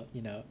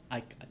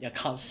 I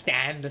can't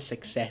stand the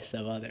success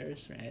of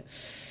others, right?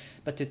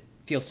 But to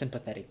feel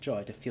sympathetic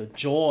joy, to feel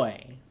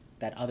joy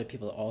that other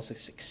people are also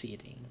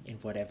succeeding in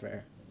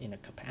whatever,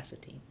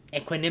 capacity.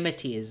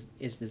 Equanimity is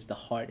the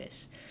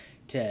hardest,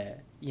 to,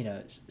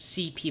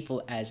 see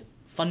people as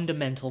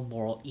fundamental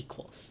moral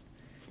equals,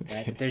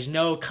 right? There's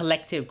no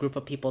collective group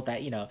of people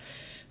that,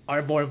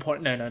 are more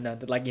important. No.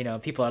 Like,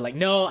 people are like,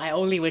 no, I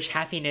only wish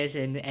happiness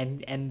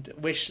and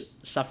wish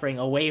suffering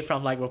away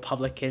from like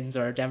Republicans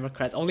or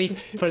Democrats, only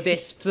for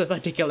this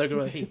particular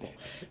group of people,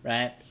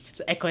 right?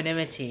 So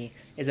equanimity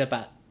is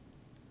about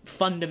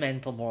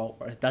fundamental moral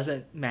worth. It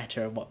doesn't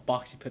matter what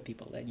box you put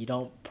people in. You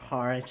don't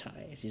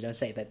prioritize. You don't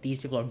say that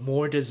these people are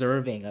more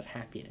deserving of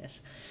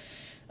happiness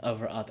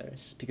over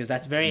others, because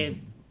that's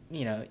very,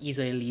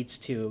 easily leads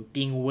to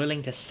being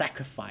willing to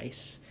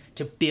sacrifice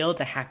to build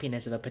the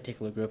happiness of a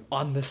particular group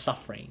on the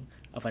suffering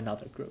of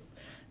another group.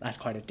 That's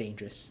quite a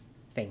dangerous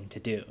thing to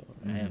do,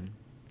 right?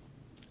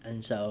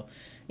 And so,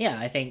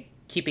 I think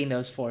keeping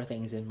those four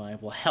things in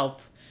mind will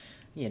help,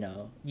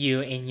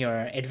 you in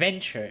your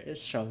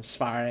adventures from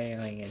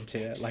spiraling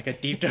into like a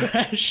deep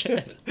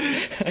depression.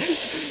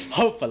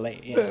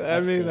 Hopefully.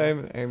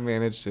 I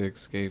managed to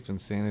escape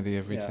insanity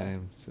every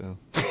time, so.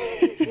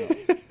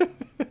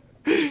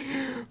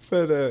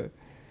 But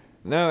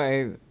no,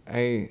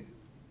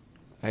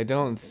 I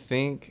don't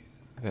think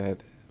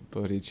that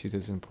bodhicitta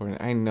is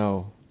important. I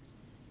know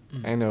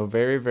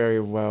very, very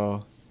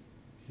well.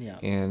 Yeah.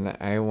 And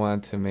I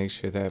want to make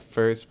sure that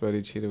first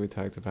bodhicitta we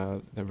talked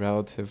about, the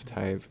relative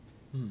type,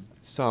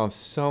 solves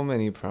so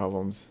many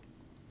problems.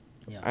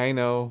 Yeah. I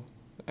know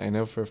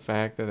for a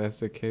fact that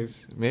that's the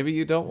case. Maybe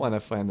you don't want to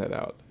find that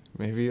out.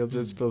 Maybe you'll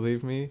just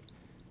believe me.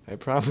 I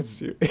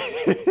promise you.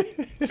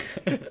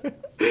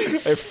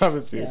 I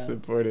promise you it's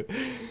important.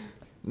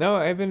 No,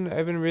 I've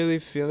been really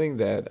feeling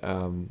that,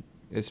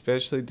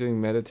 especially doing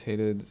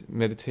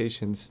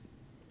meditations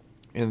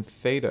in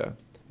theta,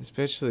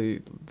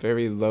 especially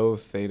very low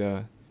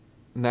theta.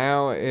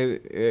 Now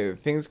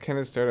things kind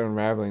of start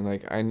unraveling.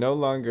 Like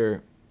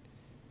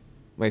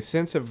my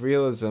sense of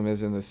realism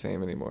isn't the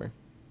same anymore.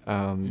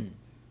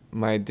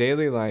 My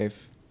daily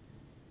life,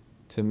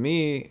 to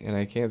me, and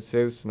I can't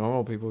say this to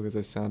normal people because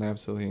I sound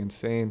absolutely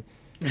insane,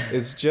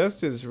 is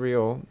just as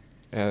real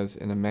as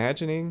an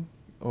imagining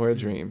or a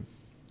dream.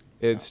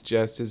 It's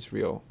just as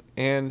real.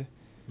 And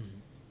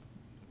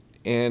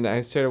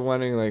I started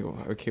wondering, like,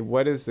 okay,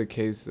 what is the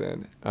case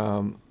then?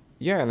 And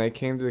I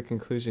came to the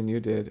conclusion you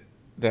did,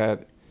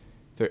 that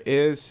there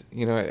is,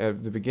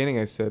 at the beginning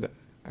I said,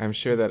 I'm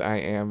sure that I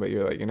am, but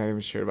you're like, you're not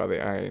even sure about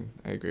the I.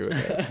 I agree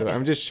with that. So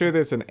I'm just sure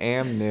there's an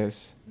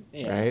amness,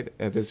 right?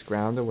 At this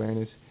ground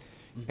awareness,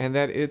 and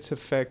that it's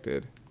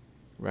affected,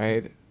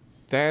 right?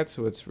 That's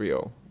what's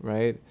real,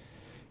 right?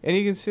 And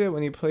you can see that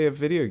when you play a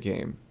video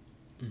game.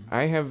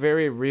 I have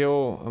very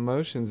real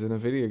emotions in a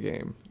video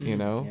game,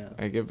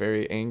 I get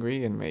very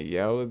angry and may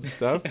yell and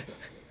stuff.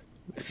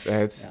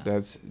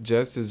 That's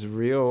just as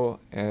real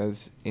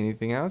as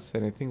anything else.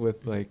 And I think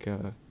with like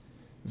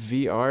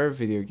VR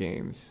video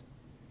games,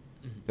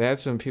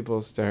 that's when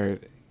people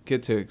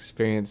get to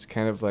experience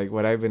kind of like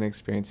what I've been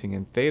experiencing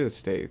in theta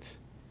states,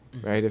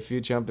 right? If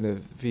you jump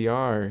into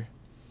VR,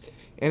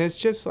 and it's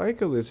just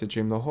like a lucid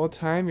dream. The whole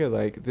time you're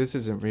like, this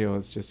isn't real,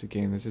 it's just a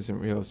game. This isn't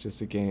real, it's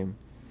just a game,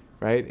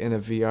 right? In a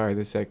VR,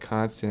 there's that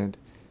constant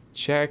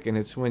check, and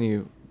it's when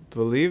you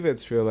believe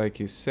it's real, like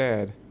you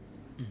said,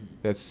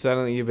 that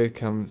suddenly you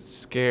become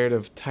scared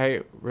of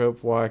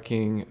tightrope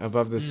walking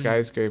above the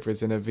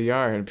skyscrapers in a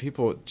VR, and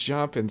people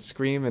jump and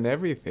scream and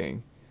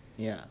everything.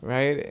 Yeah.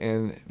 Right?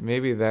 And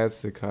maybe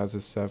that's the cause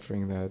of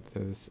suffering that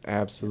this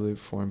absolute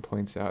form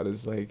points out,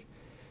 is like,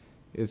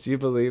 is you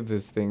believe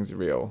this thing's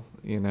real,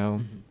 you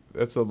know?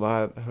 That's a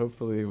lot.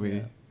 Hopefully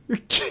we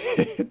get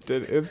it.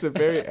 It's a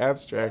very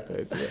abstract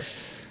idea.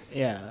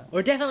 Yeah.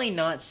 We're definitely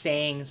not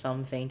saying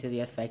something to the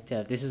effect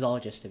of this is all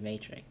just a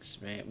matrix,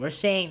 right? We're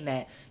saying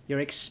that your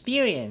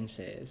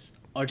experiences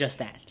are just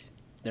that.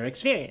 They're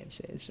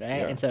experiences, right?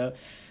 Yeah. And so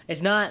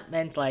it's not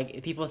meant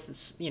like people,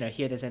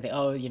 hear this and think,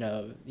 oh,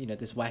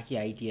 this wacky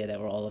idea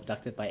that we're all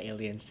abducted by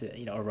aliens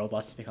to, or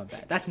robots to become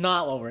bad. That's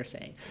not what we're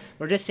saying.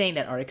 We're just saying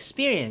that our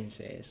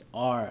experiences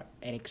are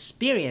an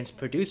experience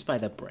produced by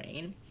the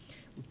brain,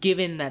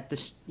 given that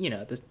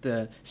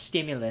the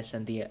stimulus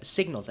and the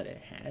signals that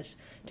it has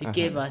to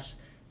give us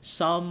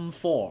some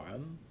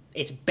form,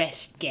 its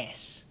best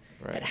guess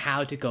at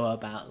how to go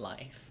about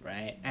life,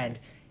 right? And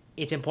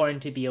it's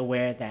important to be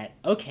aware that,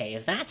 okay,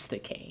 if that's the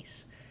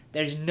case,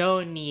 there's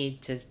no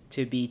need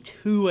to be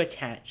too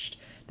attached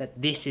that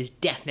this is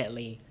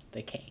definitely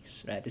the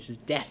case, right? This is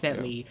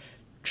definitely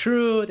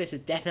true. This is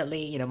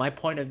definitely, my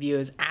point of view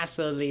is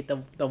absolutely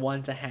the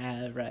one to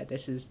have, right?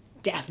 This is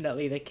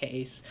definitely the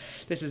case.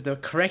 This is the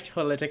correct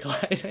political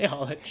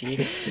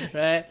ideology,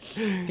 right?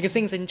 Because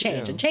things can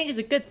change, and change is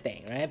a good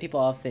thing, right?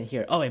 People often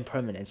hear, oh,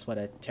 impermanence, what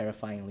a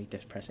terrifyingly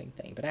depressing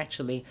thing. But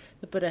actually,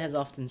 the Buddha has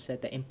often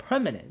said that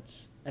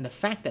impermanence and the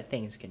fact that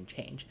things can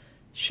change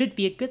should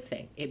be a good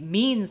thing. It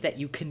means that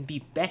you can be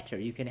better,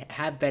 you can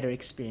have better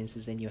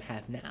experiences than you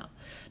have now.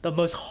 The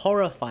most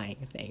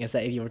horrifying thing is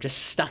that if you're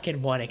just stuck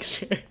in one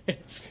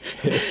experience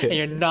and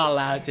you're not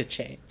allowed to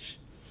change.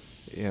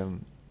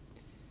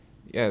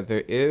 Yeah,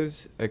 there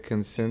is a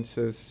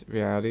consensus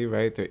reality,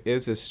 right? There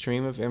is a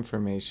stream of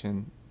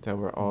information that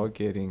we're all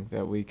getting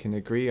that we can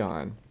agree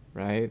on,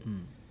 right?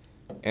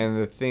 And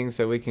the things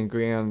that we can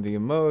agree on the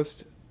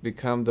most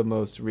become the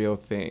most real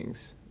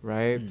things,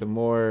 right? The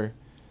more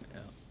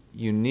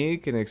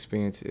unique an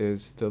experience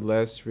is, the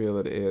less real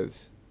it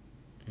is.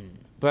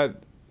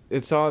 But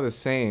it's all the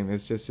same.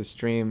 It's just a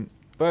stream.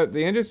 But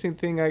the interesting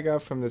thing I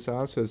got from this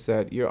also is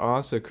that you're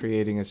also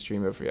creating a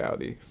stream of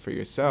reality for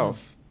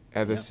yourself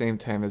at the same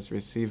time as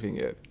receiving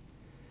it.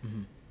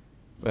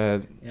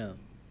 But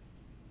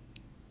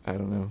I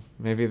don't know.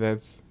 Maybe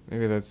that's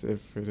it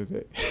for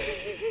today.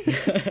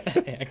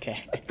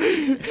 Okay.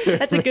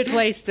 That's a good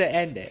place to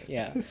end it.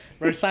 Yeah.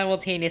 We're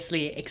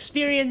simultaneously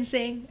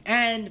experiencing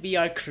and we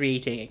are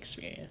creating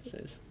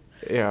experiences.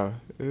 Yeah,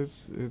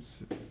 it's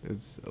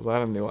a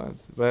lot of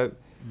nuance. But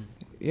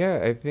yeah,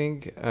 I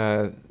think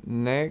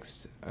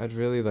next I'd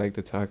really like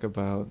to talk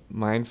about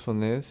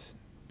mindfulness.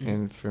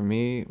 And for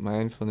me,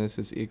 mindfulness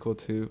is equal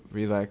to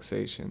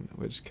relaxation,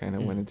 which kind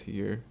of went into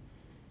your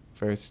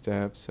first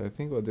step. So I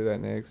think we'll do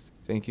that next.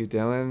 Thank you,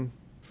 Dylan,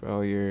 for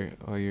all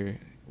your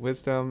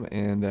wisdom,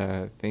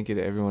 and thank you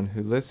to everyone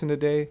who listened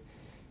today.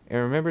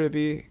 And remember to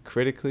be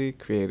critically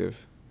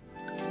creative.